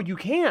 No, you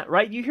can't,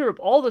 right? You hear of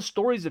all the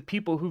stories of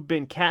people who've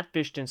been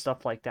catfished and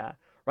stuff like that,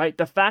 right?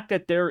 The fact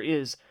that there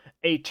is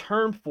a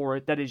term for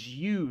it that is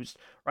used,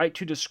 right,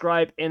 to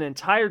describe an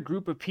entire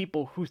group of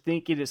people who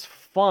think it is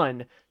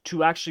fun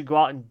to actually go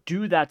out and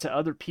do that to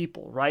other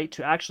people, right?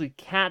 To actually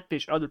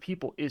catfish other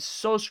people is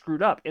so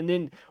screwed up. And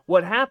then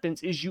what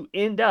happens is you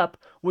end up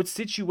with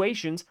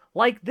situations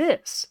like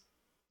this.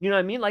 You know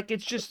what I mean? Like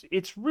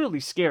it's really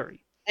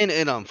scary. And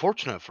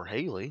unfortunate for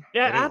Haley.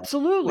 Yeah, It ain't like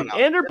she went absolutely.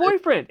 out And her and did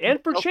boyfriend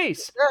and for it.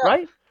 Chase, Yeah,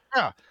 right?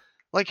 yeah.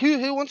 Like,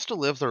 who wants to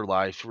live their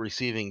life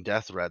receiving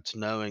death threats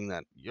knowing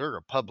that you're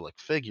a public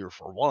figure,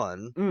 for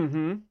one,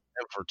 Mhm.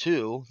 and for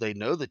two, they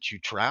know that you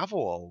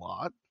travel a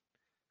lot.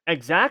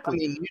 I Exactly.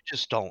 mean, you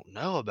just don't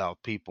know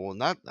about people,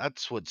 and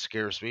that's what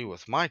scares me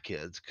with my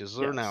kids because 'cause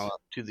they're now Yes.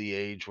 up to the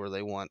age where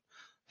they want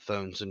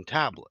phones and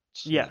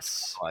tablets, and it's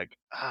Yes. kinda like,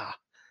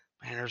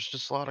 man, there's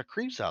just a lot of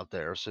creeps out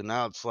there, so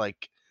now it's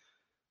like,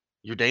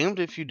 you're damned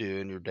if you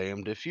do, and you're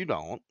damned if you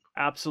don't,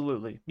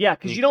 Absolutely. Yeah,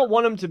 and because you you gotta don't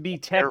want them to be be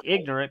tech careful.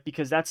 ignorant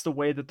because that's the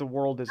way that the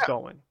world is Yeah,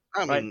 going,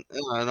 I right? mean,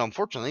 and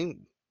unfortunately,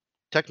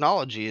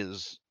 technology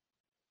is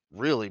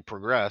really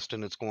progressed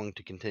and it's going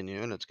to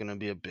continue and it's going to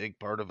be a big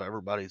part of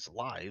everybody's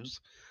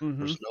lives.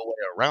 There's Mhm. no way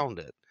around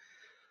it.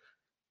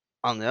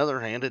 On the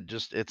other hand,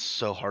 it's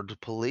so hard to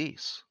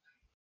police.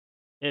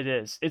 It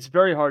is. It's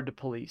very hard to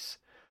police.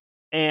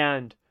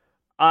 And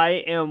I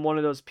am one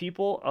of those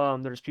people.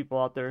 There's people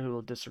out there who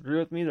will disagree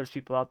with me. There's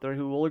people out there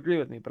who will agree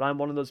with me. But I'm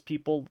one of those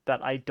people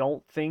that I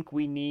don't think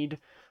we need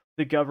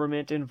the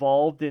government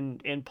involved in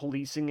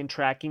policing and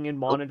tracking and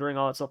Nope. monitoring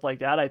all that stuff like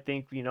that. I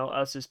think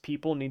us as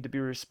people need to be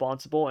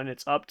responsible, and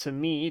it's up to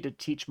me to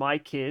teach my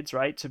kids,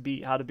 right, to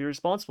be how to be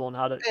responsible and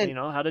how to And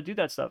how to do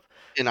that stuff.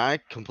 I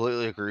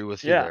completely agree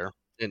with you Yeah. there.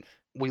 And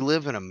we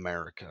live in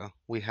America.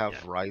 We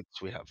Yeah. have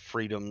rights, we have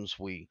freedoms,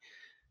 we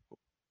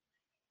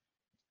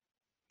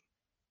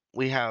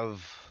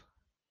have,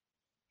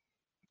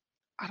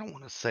 I don't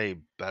want to say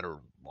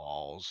better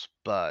laws,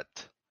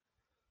 but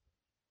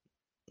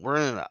we're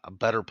in a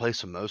better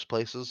place than most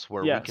places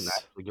where we can Yes.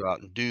 actually go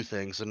out and do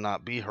things and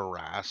not be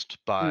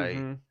harassed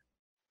by Mhm.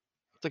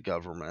 the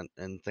government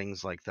and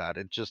things like that.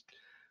 It just,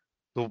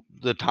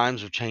 the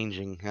times are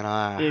changing, and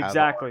I have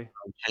a hard Exactly.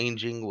 time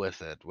changing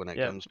with it when it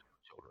Yep. comes to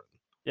children.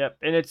 Yep.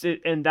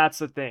 And that's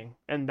the thing.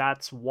 And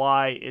that's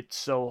why it's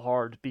so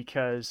hard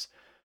because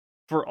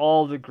for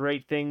all the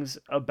great things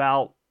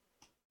about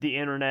the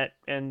internet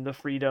and the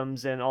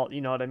freedoms and all,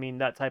 you know what I mean,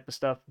 that type of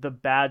stuff, the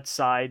bad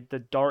side, the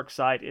dark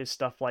side is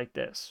stuff like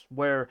this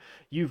where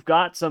you've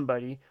got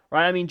somebody,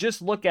 right? I mean,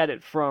 just look at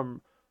it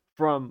from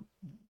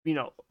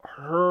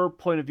her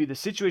point of view, the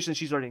situation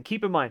she's already in.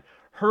 Keep in mind,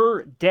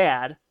 her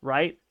dad,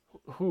 right?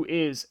 Who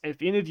is,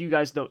 if any of you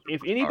guys know,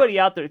 if Superstar. anybody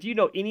out there, if you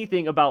know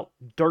anything about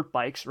dirt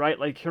bikes, right?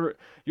 Like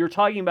you're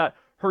talking about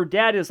her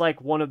dad is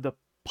like one of the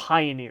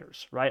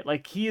pioneers, right?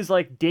 Like he is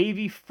like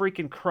Davy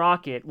freaking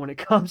Crockett when it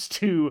comes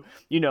to,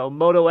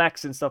 Moto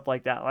X and stuff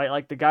like that, right?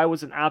 Like the guy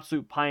was an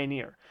absolute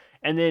pioneer.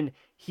 And then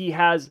he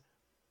has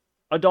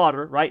a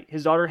daughter, right?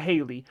 His daughter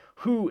Haley,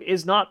 who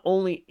is not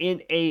only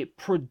in a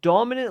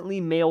predominantly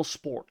male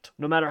sport,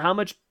 no matter how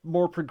much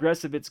more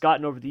progressive it's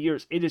gotten over the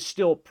years, it is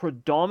still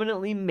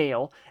predominantly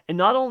male. And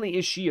not only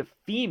is she a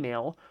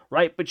female,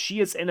 right, but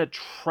she is an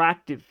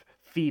attractive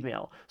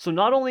female. So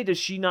not only does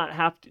she not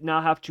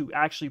have to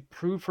actually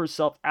prove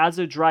herself as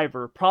a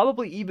driver,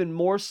 probably even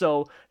more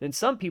so than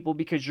some people,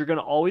 because you're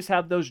gonna always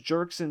have those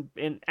jerks and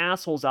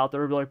assholes out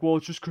there who be like, well,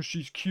 it's just because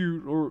she's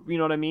cute, or you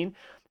know what I mean?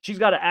 She's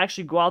got to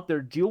actually go out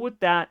there, deal with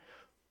that,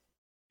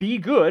 be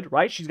good,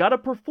 right? She's got to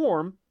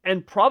perform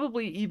and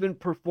probably even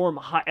perform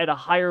at a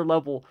higher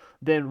level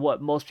than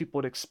what most people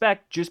would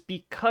expect just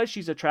because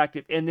she's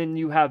attractive. And then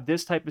you have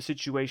this type of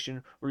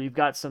situation where you've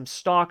got some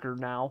stalker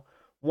now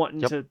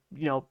wanting Yep. to,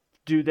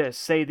 do this,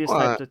 say this Well,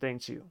 types of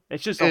things to you.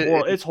 It's just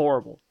and it's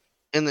horrible.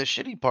 and the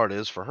shitty part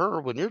is for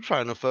her, when you're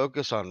trying to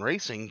focus on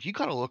racing, you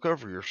gotta look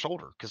over your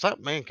shoulder because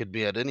that man could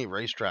be at any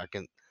racetrack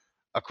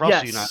across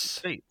the United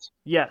Yes. States.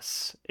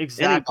 Yes,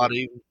 exactly.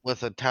 Anybody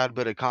with a tad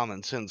bit of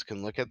common sense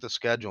can look at the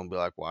schedule and be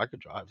like, "Well, I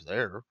could drive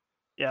there."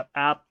 Yep,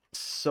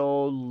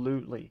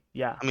 absolutely.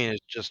 Yeah. I mean,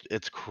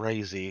 it's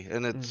crazy,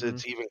 and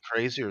Mhm. it's even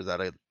crazier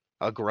that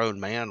a grown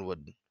man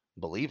would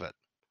believe it.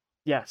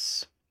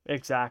 Yes.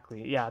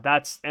 Exactly. Yeah,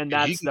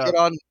 'Cause you that's can get the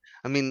on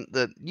I mean,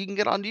 you can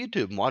get on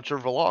YouTube and watch her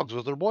vlogs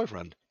with her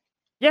boyfriend.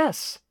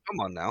 yes. Come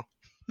on now.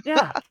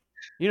 Yeah.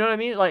 You know what I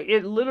mean? Like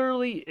it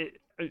literally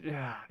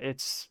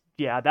it's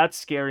yeah, that's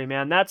scary,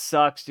 man. That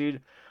sucks,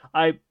 dude.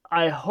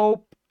 I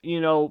hope,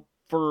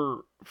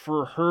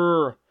 for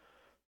her,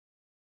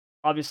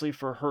 obviously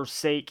for her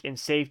sake and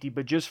safety,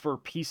 but just for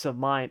peace of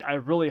mind, I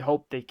really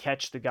hope they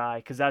catch the guy,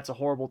 because that's a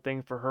horrible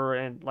thing for her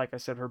and, like I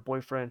said, her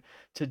boyfriend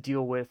to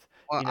deal with.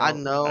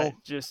 Well,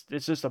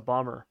 It's just a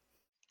bummer.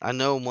 I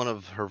know one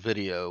of her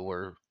video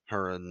where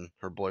her and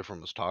her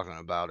boyfriend was talking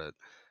about it.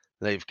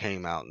 They've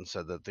came out and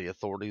said that the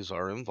authorities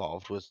are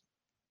involved with.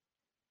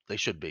 They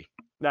should be.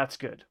 That's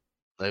good.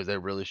 They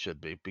really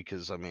should be,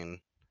 because I mean,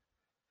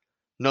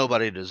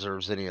 nobody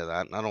deserves any of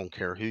that, and I don't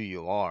care who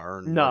you are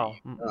and what No.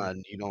 you've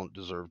done. You don't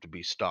deserve to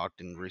be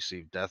stalked and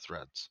receive death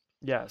threats.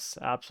 Yes,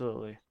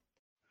 absolutely.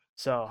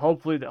 So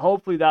hopefully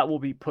that will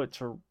be put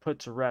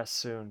to rest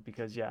soon,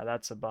 because yeah,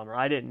 that's a bummer.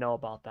 I didn't know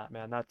about that,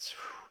 man. That's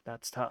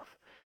tough.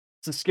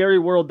 It's a scary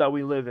world that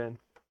we live in.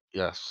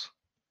 Yes.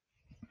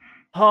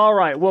 All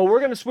right. Well, we're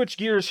going to switch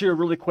gears here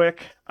really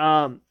quick.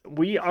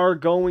 We are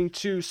going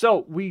to,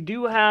 so we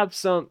do have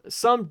some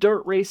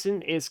dirt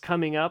racing is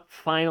coming up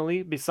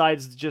finally,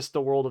 besides just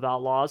the World of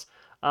Outlaws.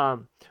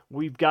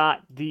 We've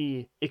got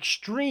the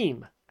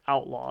Extreme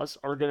Outlaws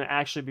are going to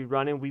actually be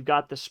running. We've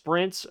got the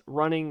sprints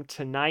running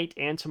tonight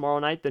and tomorrow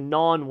night, the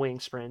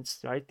non-wing sprints,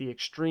 right? The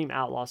Extreme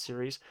Outlaw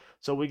Series.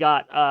 So we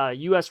got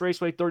US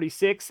Raceway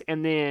 36,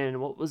 and then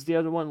what was the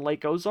other one?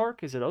 Lake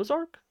Ozark? Is it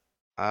Ozark?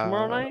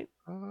 Tomorrow night?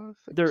 I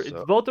think They're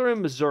so. both are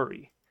in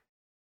Missouri.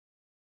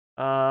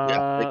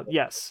 Yeah.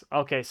 Yes.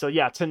 Okay. So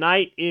yeah,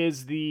 tonight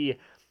is the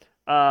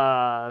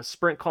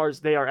sprint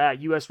cars. They are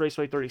at US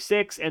Raceway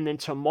 36, and then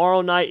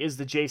tomorrow night is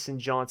the Jason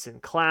Johnson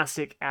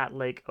Classic at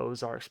Lake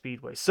Ozark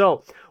Speedway.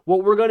 So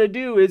what we're gonna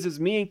do is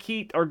me and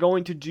Keith are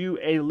going to do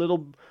a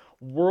little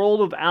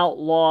World of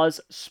Outlaws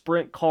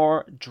sprint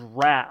car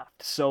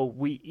draft. So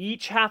we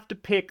each have to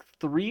pick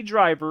 3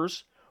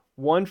 drivers,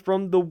 one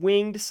from the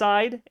winged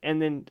side, and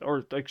then,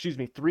 or excuse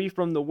me, 3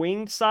 from the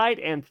winged side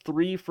and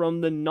 3 from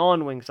the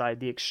non-wing side,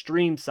 the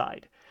extreme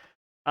side,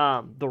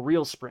 the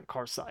real sprint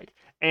car side.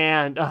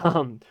 And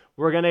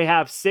we're gonna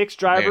have 6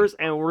 drivers,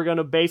 and we're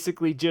gonna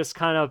basically just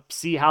kind of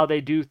see how they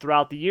do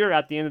throughout the year.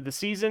 At the end of the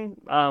season,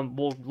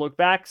 we'll look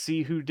back,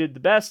 see who did the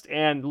best,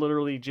 and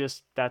literally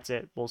just that's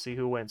it. We'll see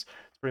who wins.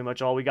 It's pretty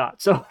much all we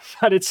got. So,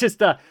 but it's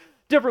just a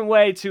different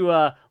way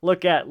to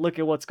look at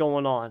what's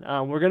going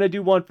on. We're gonna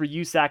do one for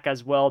USAC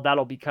as well.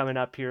 That'll be coming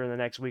up here in the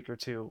next week or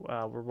two,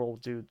 where we'll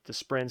do the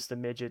sprints, the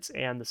midgets,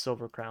 and the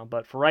Silver Crown.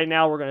 But for right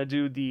now, we're gonna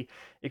do the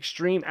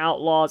Extreme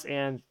Outlaws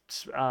and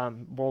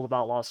World of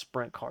Outlaws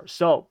sprint cars.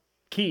 So,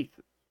 Keith,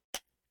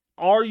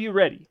 are you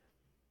ready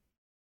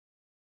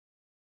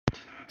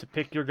to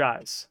pick your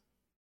guys?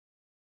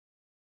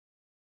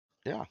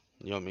 Yeah.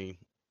 You want me?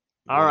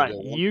 All right,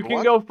 you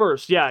can go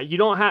first. Yeah, you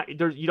don't have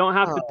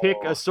to pick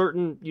a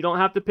certain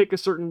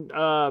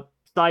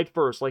side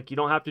first. Like, you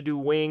don't have to do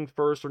wing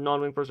first or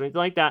non-wing first or anything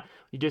like that.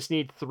 You just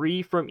need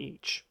 3 from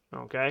each.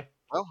 Okay.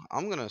 Well,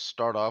 I'm gonna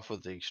start off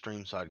with the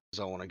extreme side because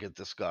I want to get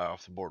this guy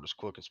off the board as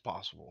quick as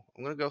possible.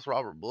 I'm gonna go with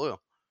Robert Blue.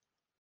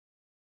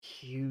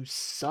 You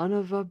son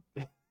of a.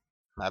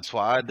 That's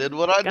why I did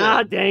what I did.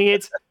 God dang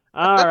it!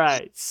 All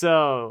right,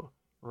 so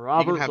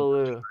Robert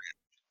Blue.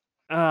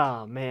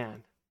 Oh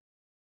man.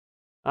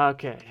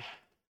 Okay,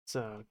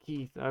 so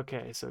Keith.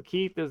 Okay, so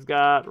Keith has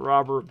got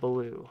Robert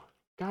Blue.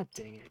 God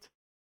dang it!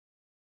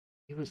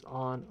 He was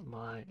on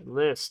my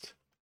list.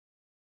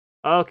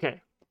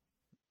 Okay.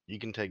 You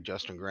can take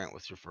Justin Grant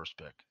with your first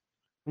pick.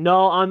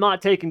 No, I'm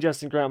not taking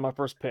Justin Grant my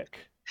first pick.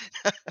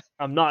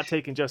 I'm not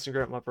taking Justin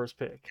Grant my first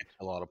pick.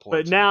 A lot of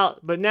points.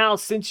 But now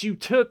since you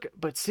took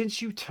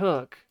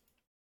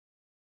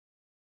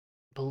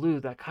Blue,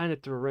 that kind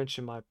of threw a wrench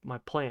in my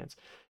plans.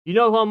 You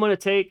know who I'm gonna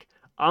take?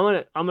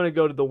 I'm gonna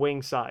go to the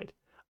wing side.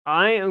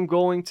 I am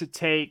going to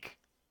take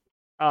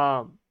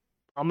I'm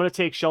gonna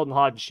take Sheldon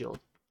Haudenschild.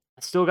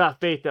 I still got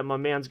faith that my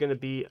man's gonna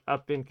be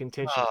up in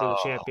contention for the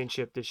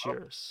championship this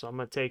year. So I'm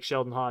gonna take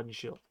Sheldon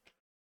Haudenschild.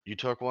 You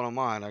took one of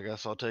mine. I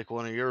guess I'll take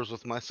one of yours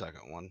with my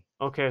second one.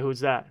 Okay, who's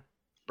that?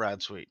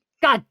 Brad Sweet.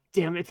 God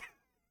damn it.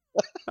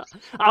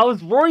 I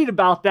was worried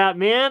about that,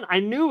 man. I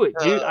knew it,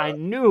 dude. I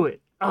knew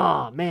it.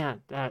 Oh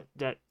man,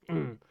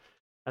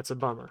 that's a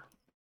bummer.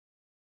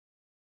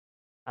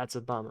 That's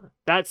a bummer.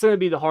 That's gonna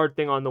be the hard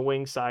thing on the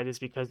wing side, is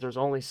because there's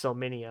only so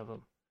many of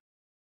them.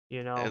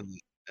 You know.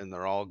 And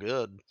they're all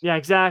good. Yeah,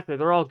 exactly.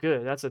 They're all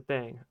good. That's the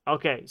thing.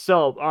 Okay,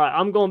 so all right,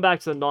 I'm going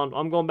back to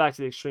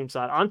the extreme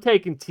side. I'm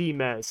taking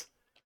T-Mez.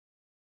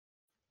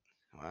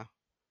 Well,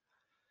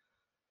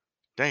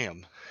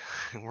 damn.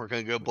 We're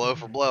gonna go blow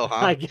for blow,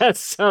 huh? I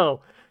guess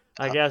so.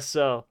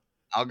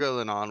 I'll go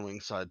the non-wing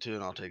side too,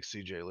 and I'll take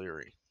CJ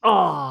Leary.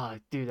 Oh,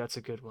 dude, that's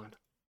a good one.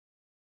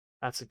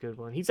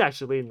 He's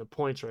actually leading the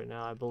points right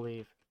now, I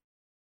believe.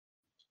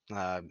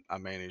 I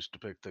managed to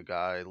pick the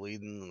guy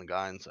leading and the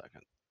guy in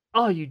second.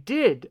 Oh, you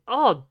did?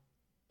 Oh,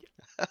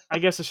 I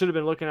guess I should have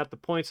been looking at the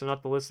points and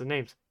not the list of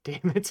names.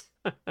 Damn it.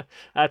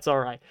 That's all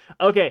right.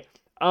 Okay.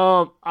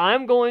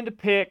 I'm going to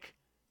pick.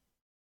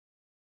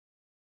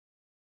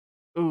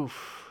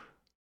 Oof.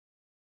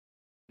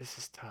 This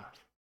is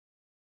tough.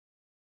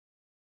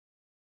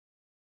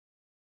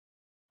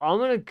 I'm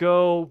going to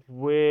go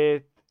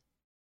with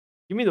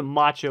Give me the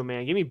Macho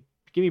Man.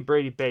 Give me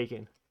Brady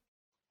Bacon.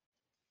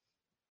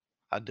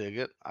 I dig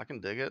it. I can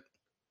dig it.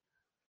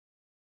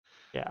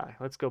 Yeah,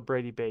 let's go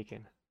Brady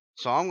Bacon.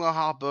 So I'm gonna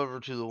hop over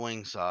to the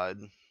wing side,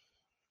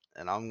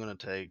 and I'm gonna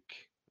take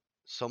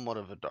somewhat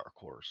of a dark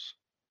horse.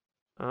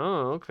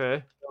 Oh,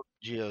 okay.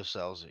 Gio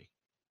Scelzi.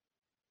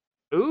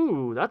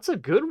 Ooh, that's a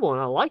good one.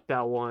 I like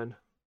that one.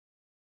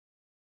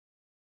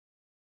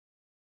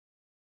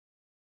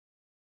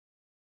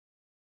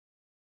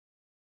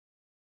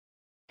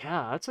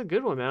 Yeah, that's a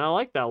good one, man. I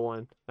like that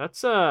one.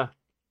 That's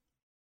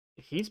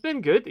he's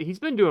been good. He's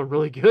been doing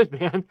really good,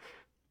 man.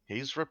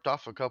 He's ripped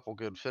off a couple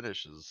good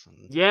finishes.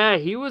 Yeah,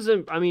 he was.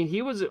 I mean,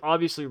 he was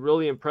obviously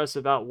really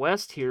impressive out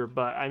west here,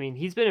 but I mean,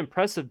 he's been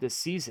impressive this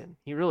season.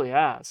 He really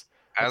has.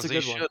 That's a As he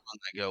good should one. when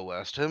they go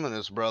west. Him and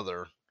his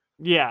brother,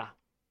 Yeah,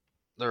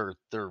 they're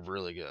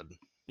really good.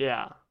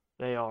 yeah,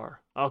 they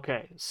are.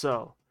 Okay,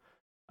 so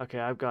okay,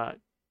 I've got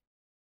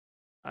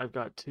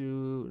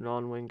two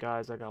non-wing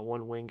guys. I got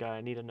one wing guy.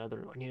 I need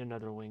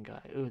another wing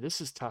guy. Ooh, this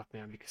is tough,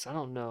 man, because I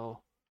don't know.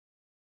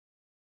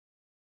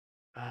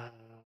 Uh,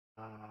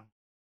 uh,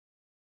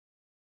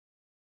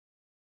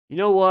 you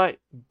know what?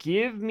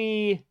 Give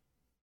me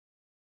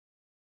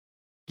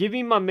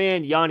my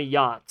man Yanni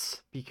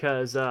Yachts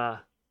because yeah,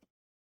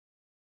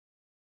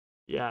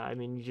 I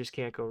mean you just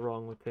can't go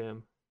wrong with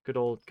him. Good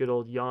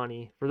old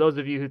Yanni. For those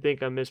of you who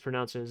think I'm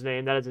mispronouncing his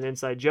name, that is an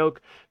inside joke.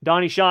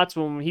 Donnie Schatz,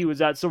 when he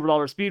was at Silver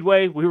Dollar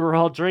Speedway, we were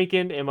all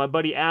drinking, and my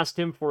buddy asked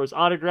him for his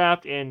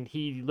autograph, and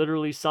he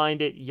literally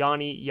signed it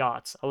Yanni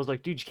Yachts. I was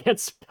like, dude, you can't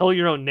spell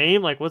your own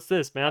name? Like, what's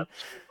this, man?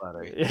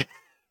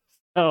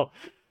 So,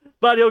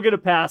 but he'll get a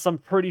pass. I'm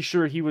pretty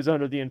sure he was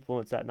under the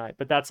influence that night,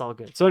 but that's all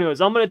good. So, anyways,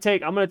 I'm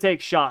gonna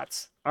take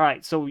shots. All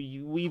right, so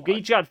we've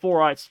each got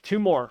 4. All right, so 2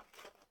 more.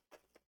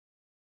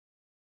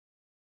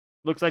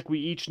 Looks like we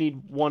each need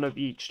one of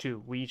each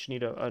too. We each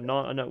need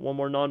one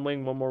more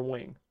non-wing, one more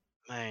wing.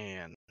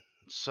 Man,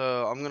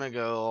 so I'm gonna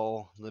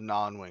go the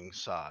non-wing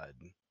side.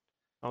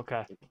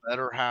 Okay. The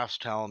better half's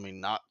telling me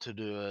not to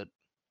do it,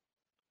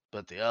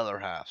 but the other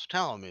half's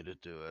telling me to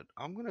do it.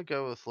 I'm gonna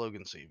go with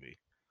Logan Seavey.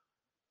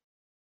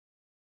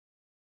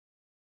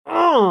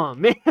 Oh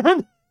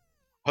man,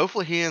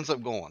 Hopefully he ends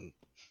up going.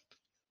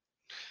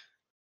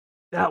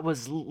 that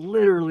was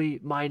literally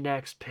my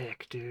next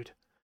pick, dude.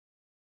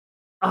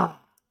 Ah,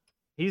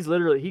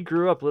 he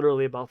grew up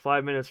literally about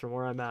 5 minutes from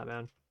where I'm at,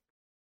 man.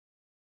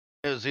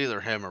 It was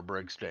either him or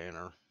Briggs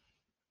Danner.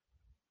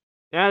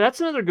 Yeah,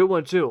 that's another good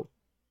one too.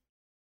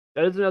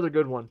 That is another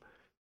good one.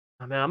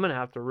 I mean, I'm gonna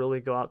have to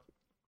really go out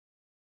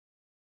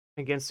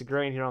against the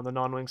grain here on the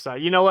non-wing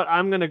side. You know what?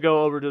 I'm gonna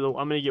go over to the.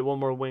 I'm gonna get one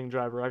more wing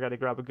driver. I got to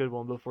grab a good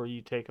one before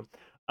you take him.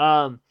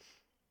 Oh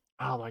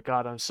my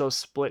god, I'm so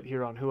split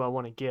here on who I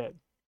want to get.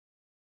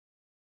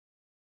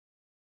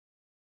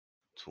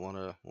 It's one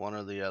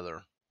or the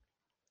other.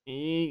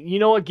 You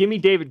know what? Give me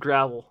David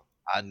Gravel.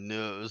 I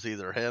knew it was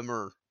either him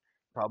or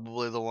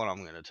probably the one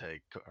I'm gonna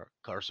take,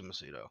 Carson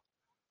Macedo.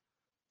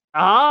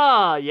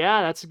 Ah,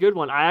 yeah, that's a good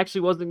one. I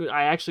actually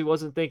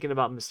wasn't thinking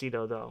about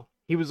Macedo though.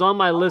 He was on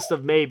my list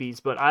of maybes,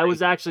 but I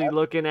was actually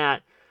looking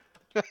at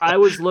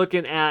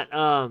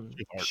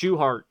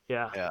Schuchart.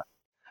 Yeah. Yeah.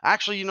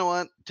 Actually, you know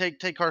what?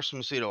 Take Carson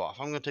Macedo off.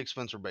 I'm gonna take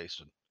Spencer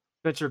Bayston.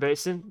 Spencer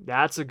Bayston,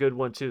 that's a good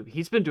one too.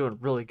 He's been doing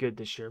really good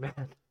this year, man.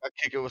 I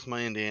kick it with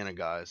my Indiana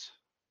guys.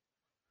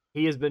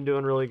 He has been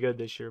doing really good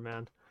this year,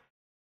 man.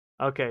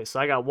 Okay, so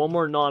I got one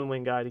more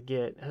non-wing guy to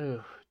get.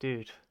 Oh,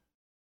 dude.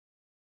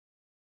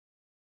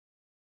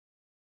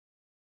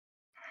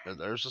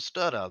 There's a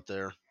stud out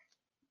there.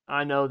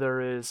 I know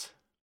there is.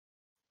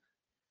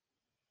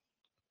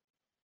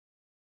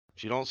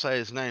 If you don't say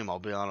his name, I'll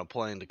be on a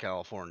plane to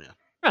California.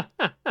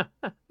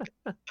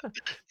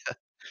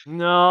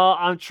 No,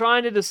 I'm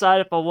trying to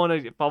decide if I want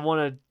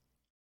to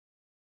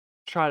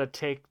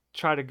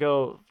try to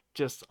go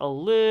just a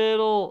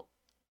little.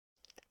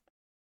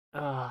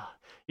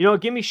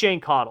 Give me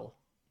Shane Cottle.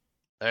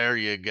 There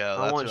you go.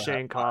 I want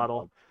Shane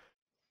Cottle.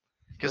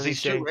 Because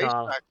these two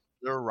racetracks,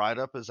 they're right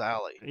up his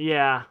alley.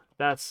 Yeah,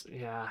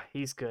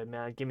 he's good,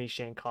 man. Give me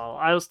Shane Cottle.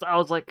 I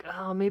was like,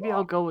 oh, maybe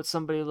I'll go with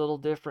somebody a little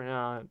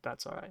different.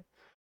 That's all right.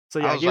 So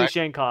yeah, give me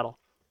Shane Cottle.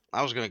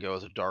 I was going to go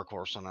with a dark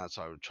horse on that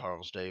side with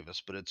Charles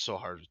Davis, but it's so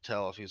hard to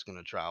tell if he's going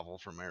to travel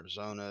from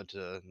Arizona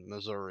to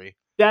Missouri.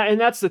 Yeah, and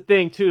that's the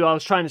thing too. I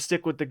was trying to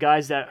stick with the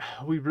guys that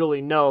we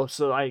really know,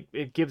 so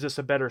it gives us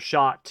a better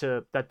shot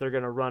that they're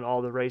going to run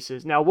all the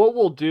races. Now, what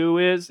we'll do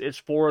is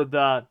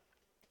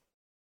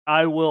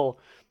I will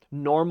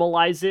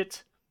normalize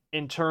it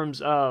in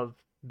terms of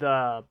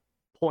the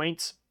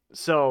points.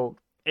 So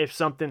if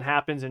something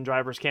happens and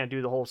drivers can't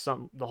do the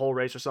whole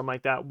race or something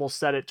like that, we'll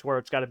set it to where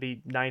it's got to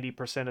be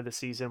 90% of the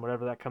season,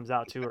 whatever that comes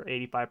out to, or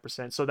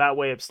 85%. So that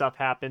way, if stuff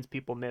happens,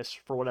 people miss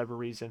for whatever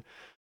reason,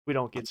 we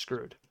don't get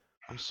screwed.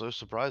 I'm so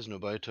surprised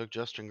nobody took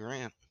Justin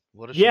Grant.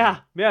 What a shame.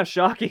 Yeah,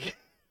 shocking.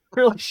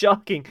 Really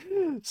shocking.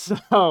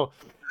 So,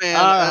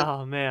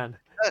 man.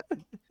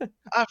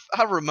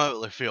 I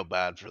remotely feel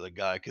bad for the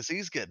guy because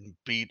he's getting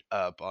beat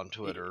up on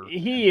Twitter.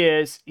 He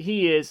is.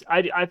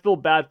 I feel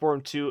bad for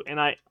him too, and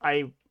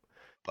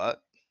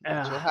but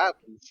that's what Yeah,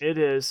 happens. it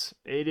is.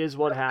 It is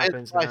what It's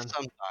happens, life man.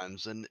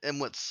 sometimes, and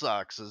what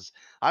sucks is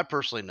I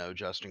personally know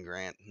Justin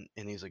Grant,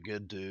 and he's a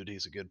good dude.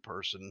 He's a good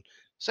person.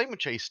 Same with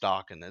Chase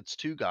Stockton. It's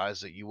two guys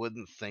that you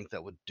wouldn't think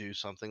that would do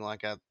something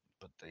like that,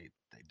 but they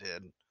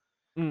did.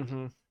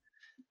 Mhm.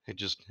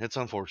 It's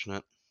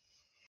unfortunate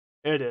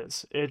It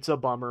is. It's a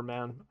bummer,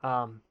 man.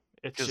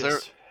 It's because there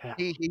just yeah.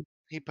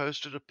 he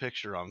posted a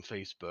picture on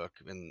Facebook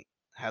and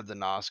had the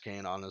NOS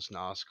can on his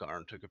NOS car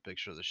and took a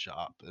picture of the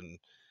shop, and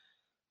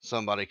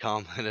somebody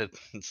commented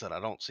and said, "I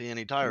don't see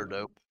any tire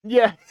dope."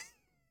 Yeah.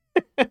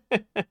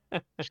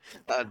 I just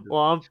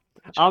Well, I'm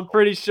chuckled.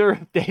 pretty sure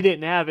if they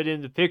didn't have it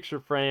in the picture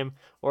frame,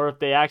 or if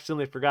they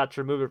accidentally forgot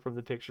to remove it from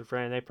the picture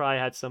frame, they probably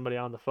had somebody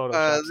on the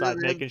Photoshop side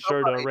And making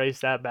sure to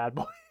erase that bad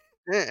boy.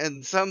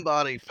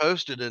 somebody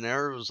posted in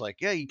there, it was like,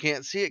 "Yeah, you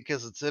can't see it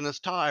because it's in his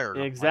tire," and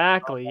I'm like,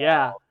 Exactly,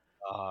 yeah.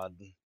 "God."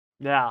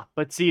 Yeah,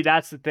 but see,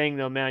 that's the thing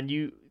though, man.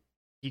 You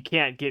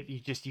can't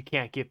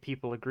give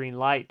people a green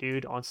light,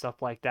 dude, on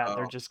stuff like that.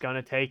 They're Oh, just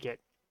gonna take it.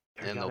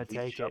 They're and they'll gonna beat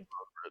take you up it.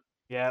 over it.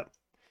 Yep.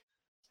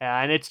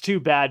 Yeah, and it's too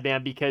bad,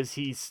 man, because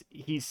he's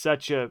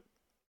such a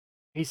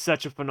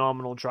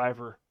phenomenal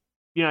driver.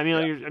 You know, what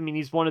I mean, Yeah. I mean,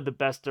 he's one of the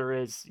best there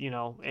is.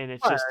 And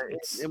it's Well, just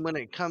it's and when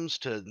it comes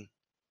to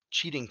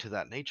cheating to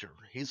that nature,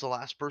 he's the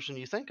last person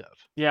you think of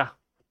yeah,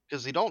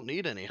 because he don't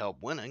need any help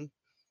winning.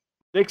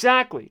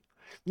 exactly.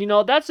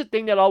 That's the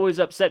thing that always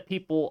upset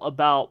people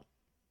about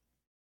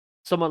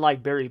someone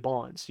like Barry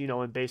Bonds.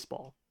 In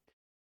baseball,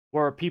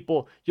 where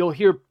you'll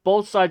hear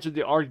both sides of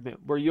the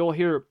argument, where you'll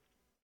hear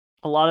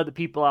a lot of the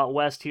people out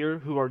west here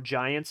who are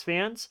Giants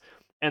fans,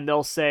 and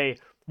they'll say,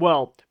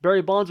 well,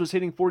 Barry Bonds was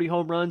hitting 40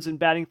 home runs and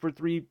batting for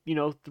three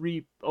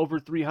over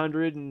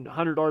 300 and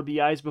 100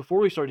 RBIs before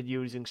we started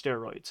using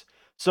steroids.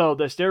 So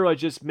the steroids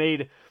just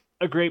made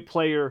a great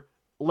player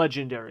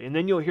legendary. And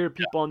then you'll hear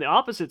people on the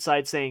opposite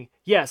side saying,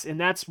 yes, and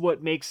that's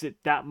what makes it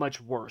that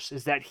much worse,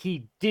 is that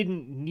he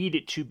didn't need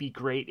it to be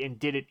great and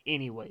did it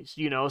anyways.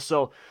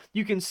 So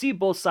you can see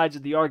both sides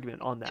of the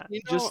argument on that,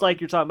 You just know,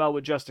 like you're talking about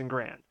with Justin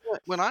Grant.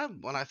 when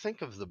I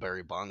think of the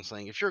Barry Bonds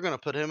thing, if you're gonna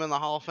put him in the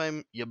Hall of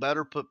Fame, you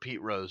better put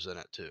Pete Rose in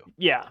it too.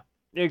 Yeah,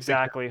 Because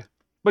exactly.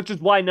 Which is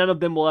why none of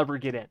them will ever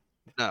get in.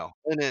 no,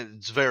 and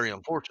it's very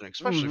unfortunate,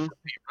 especially Mhm. for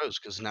Pete Rose,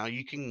 because now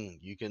you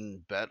can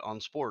bet on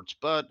sports,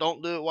 but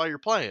don't do it while you're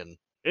playing.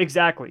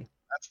 Exactly.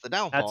 That's the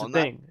That's downfall, the and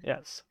that thing.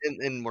 Yes.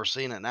 and we're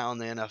seeing it now in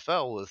the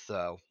NFL with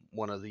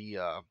one of the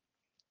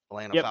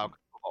Atlanta Yep.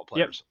 Falcons football Yep.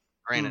 players.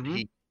 Granted,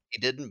 Mhm. he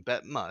didn't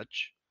bet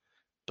much,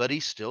 but he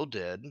still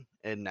did,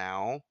 and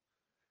now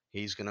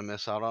he's gonna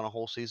miss out on a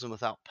whole season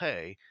without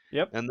pay.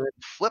 Yep. And then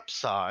flip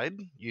side,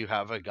 you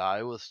have a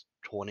guy with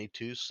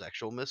 22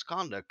 sexual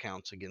misconduct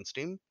counts against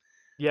him.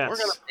 We're gonna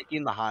Yes. make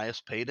him the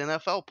highest paid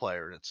NFL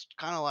player. And it's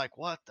kind of like,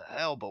 what the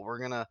hell? But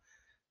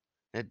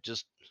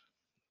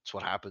it's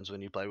what happens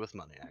when you play with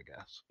money, I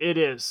guess. It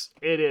is.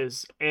 It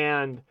is.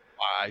 And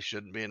Why I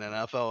shouldn't be an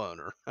NFL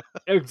owner.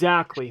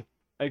 exactly.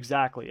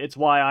 Exactly. It's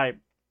why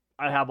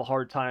I have a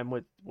hard time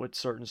with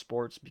certain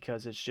sports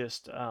because it's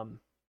just the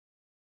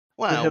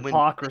Well,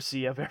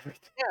 hypocrisy of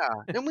everything.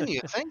 and when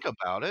you think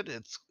about it,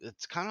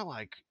 it's kind of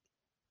like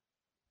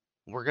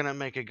we're gonna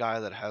make a guy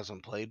that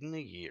hasn't played in a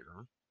year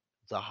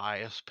the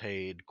highest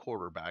paid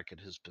quarterback at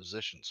his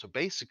position. So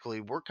basically,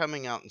 we're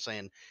coming out and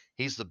saying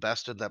he's the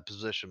best at that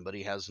position, but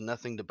he has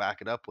nothing to back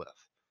it up with.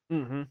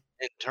 Mhm.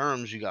 In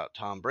terms, you got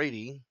Tom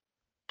Brady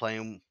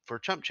playing for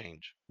chump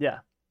change. Yeah.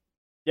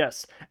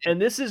 Yes. And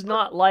And this is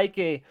not like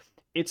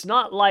it's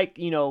not like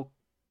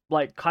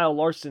Kyle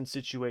Larson's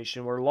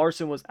situation where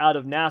Larson was out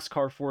of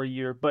NASCAR for a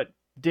year, but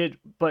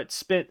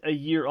spent a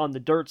year on the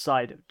dirt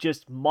side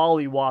just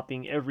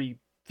mollywopping every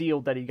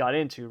field that he got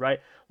into, right?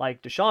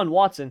 Like Deshaun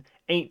Watson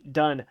ain't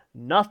done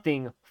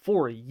nothing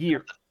for a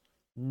year.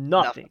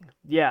 nothing, Nothing.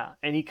 Yeah.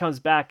 And he comes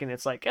back and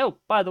it's like, oh,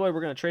 by the way,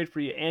 we're gonna trade for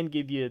you and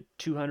give you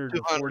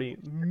 $240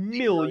 $250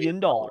 million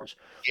million. Yeah.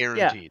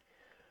 guaranteed.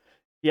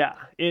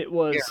 Yeah. It Yeah,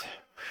 was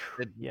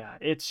it, yeah,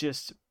 it's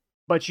just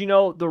but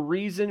the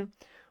reason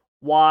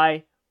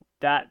why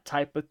that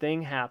type of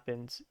thing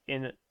happens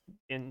in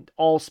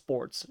all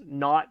sports,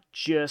 not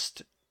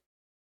just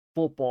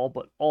football,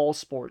 but all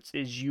sports,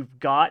 is you've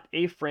got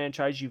a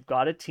franchise, you've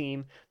got a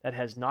team that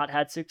has not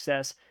had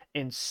success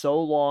in so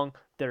long.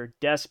 They're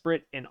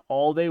desperate and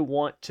all they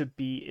want to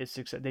be is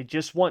success. They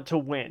just want to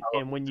win.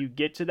 And when you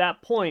get to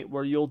that point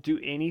where you'll do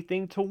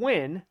anything to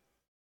win,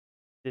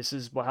 this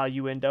is how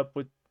you end up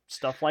with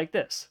stuff like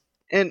this.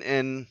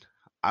 and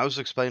I was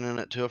explaining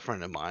it to a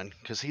friend of mine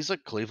because he's a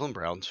Cleveland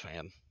Browns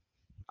fan.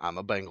 I'm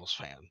a Bengals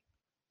fan.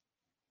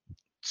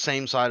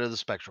 Same side of the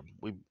spectrum.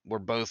 We're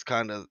both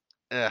kind of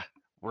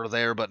we're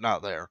there but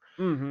not there.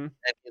 Mhm.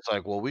 And he's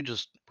like, "Well, we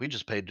just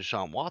paid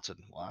Deshaun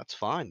Watson." Well, that's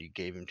fine. You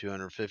gave him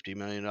 $250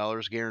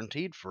 million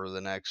guaranteed for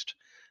the next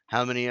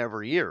how many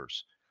ever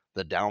years.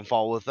 The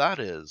downfall with that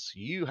is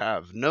you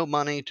have no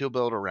money to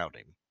build around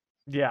him.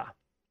 Yeah.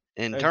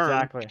 In turn, you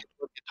Exactly. can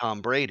look at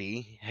Tom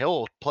Brady.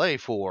 He'll play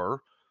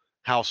for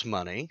house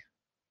money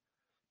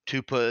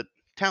to put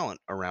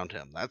talent around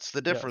him. That's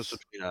the difference Yes.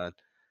 between a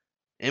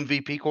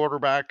MVP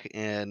quarterback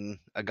and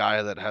a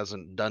guy that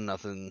hasn't done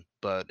nothing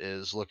but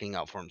is looking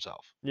out for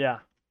himself. Yeah.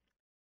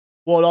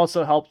 Well, it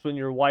also helps when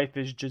your wife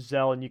is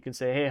Giselle and you can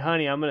say, "Hey,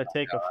 honey, I'm going to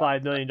take a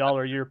 $5 million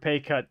a year pay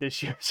cut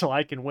this year so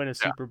I can win a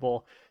Yeah. Super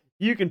Bowl."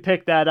 You can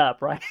pick that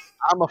up, right?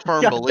 I'm a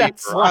firm Got believer. that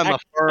slack. I'm a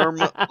firm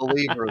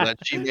believer that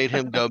she made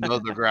him go mow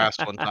the grass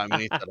one time,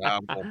 and he said,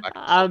 "I'm going back to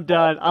I'm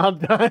football." done. I'm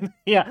done.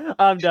 Yeah,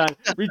 I'm done.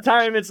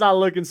 Retirement's not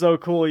looking so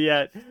cool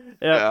yet.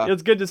 Yeah, Yeah.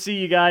 it's good to see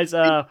you guys,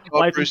 Called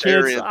wife and Bruce kids.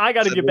 Arians I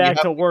got to and said, get "Will you back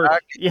have to me work.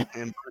 back?" Yeah,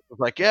 And Bruce was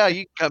like, "Yeah,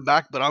 you can come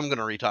back, but I'm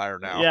gonna retire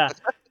now." yeah.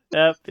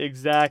 Yep,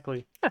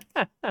 exactly.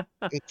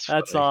 It's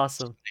That's funny.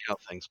 awesome. See how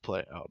things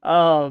play out.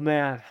 Oh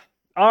man.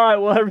 All right,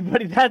 well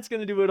everybody, that's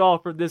going to do it all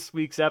for this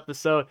week's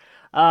episode.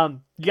 You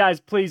guys,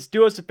 please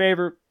do us a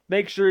favor.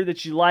 Make sure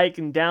that you like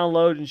and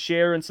download and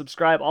share and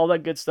subscribe, all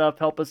that good stuff.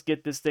 Help us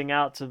get this thing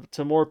out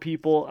to more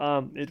people.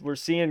 We're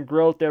seeing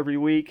growth every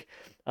week.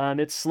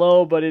 It's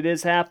slow, but it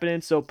is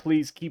happening. So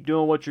please keep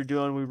doing what you're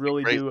doing. We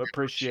really do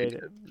appreciate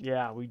it.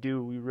 Yeah, we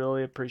do. We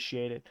really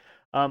appreciate it.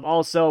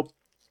 Also,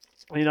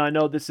 I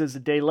know this is a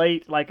day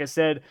late. Like I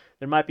said,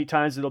 there might be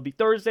times it'll be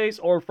Thursdays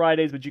or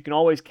Fridays, but you can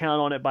always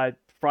count on it by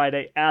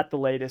Friday at the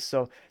latest.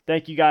 So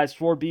thank you guys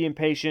for being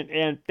patient,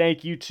 and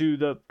thank you to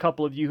the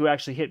couple of you who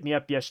actually hit me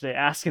up yesterday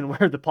asking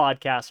where the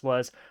podcast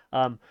was.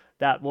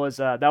 That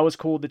was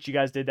cool that you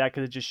guys did that,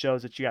 because it just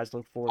shows that you guys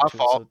look forward to it.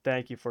 So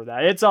thank you for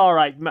that. It's all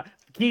right.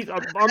 Keith,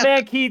 our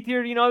man Keith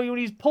here, when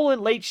he's pulling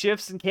late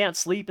shifts and can't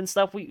sleep and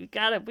stuff, we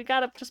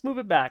gotta just move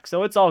it back.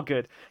 So it's all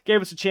good.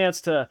 Gave us a chance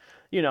to,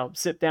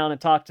 sit down and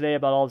talk today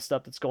about all the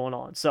stuff that's going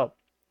on. So,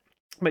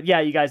 but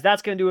yeah, you guys,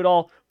 that's going to do it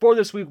all for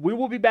this week. We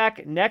will be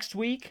back next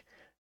week,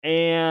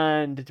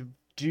 and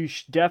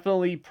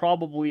definitely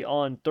probably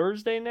on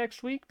Thursday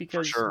next week,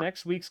 because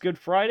next week's Good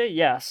Friday.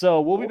 Yeah,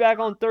 so we'll be back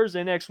on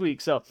Thursday next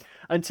week. So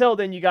until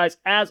then, you guys,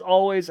 as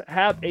always,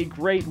 have a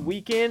great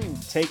weekend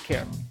and take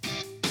care.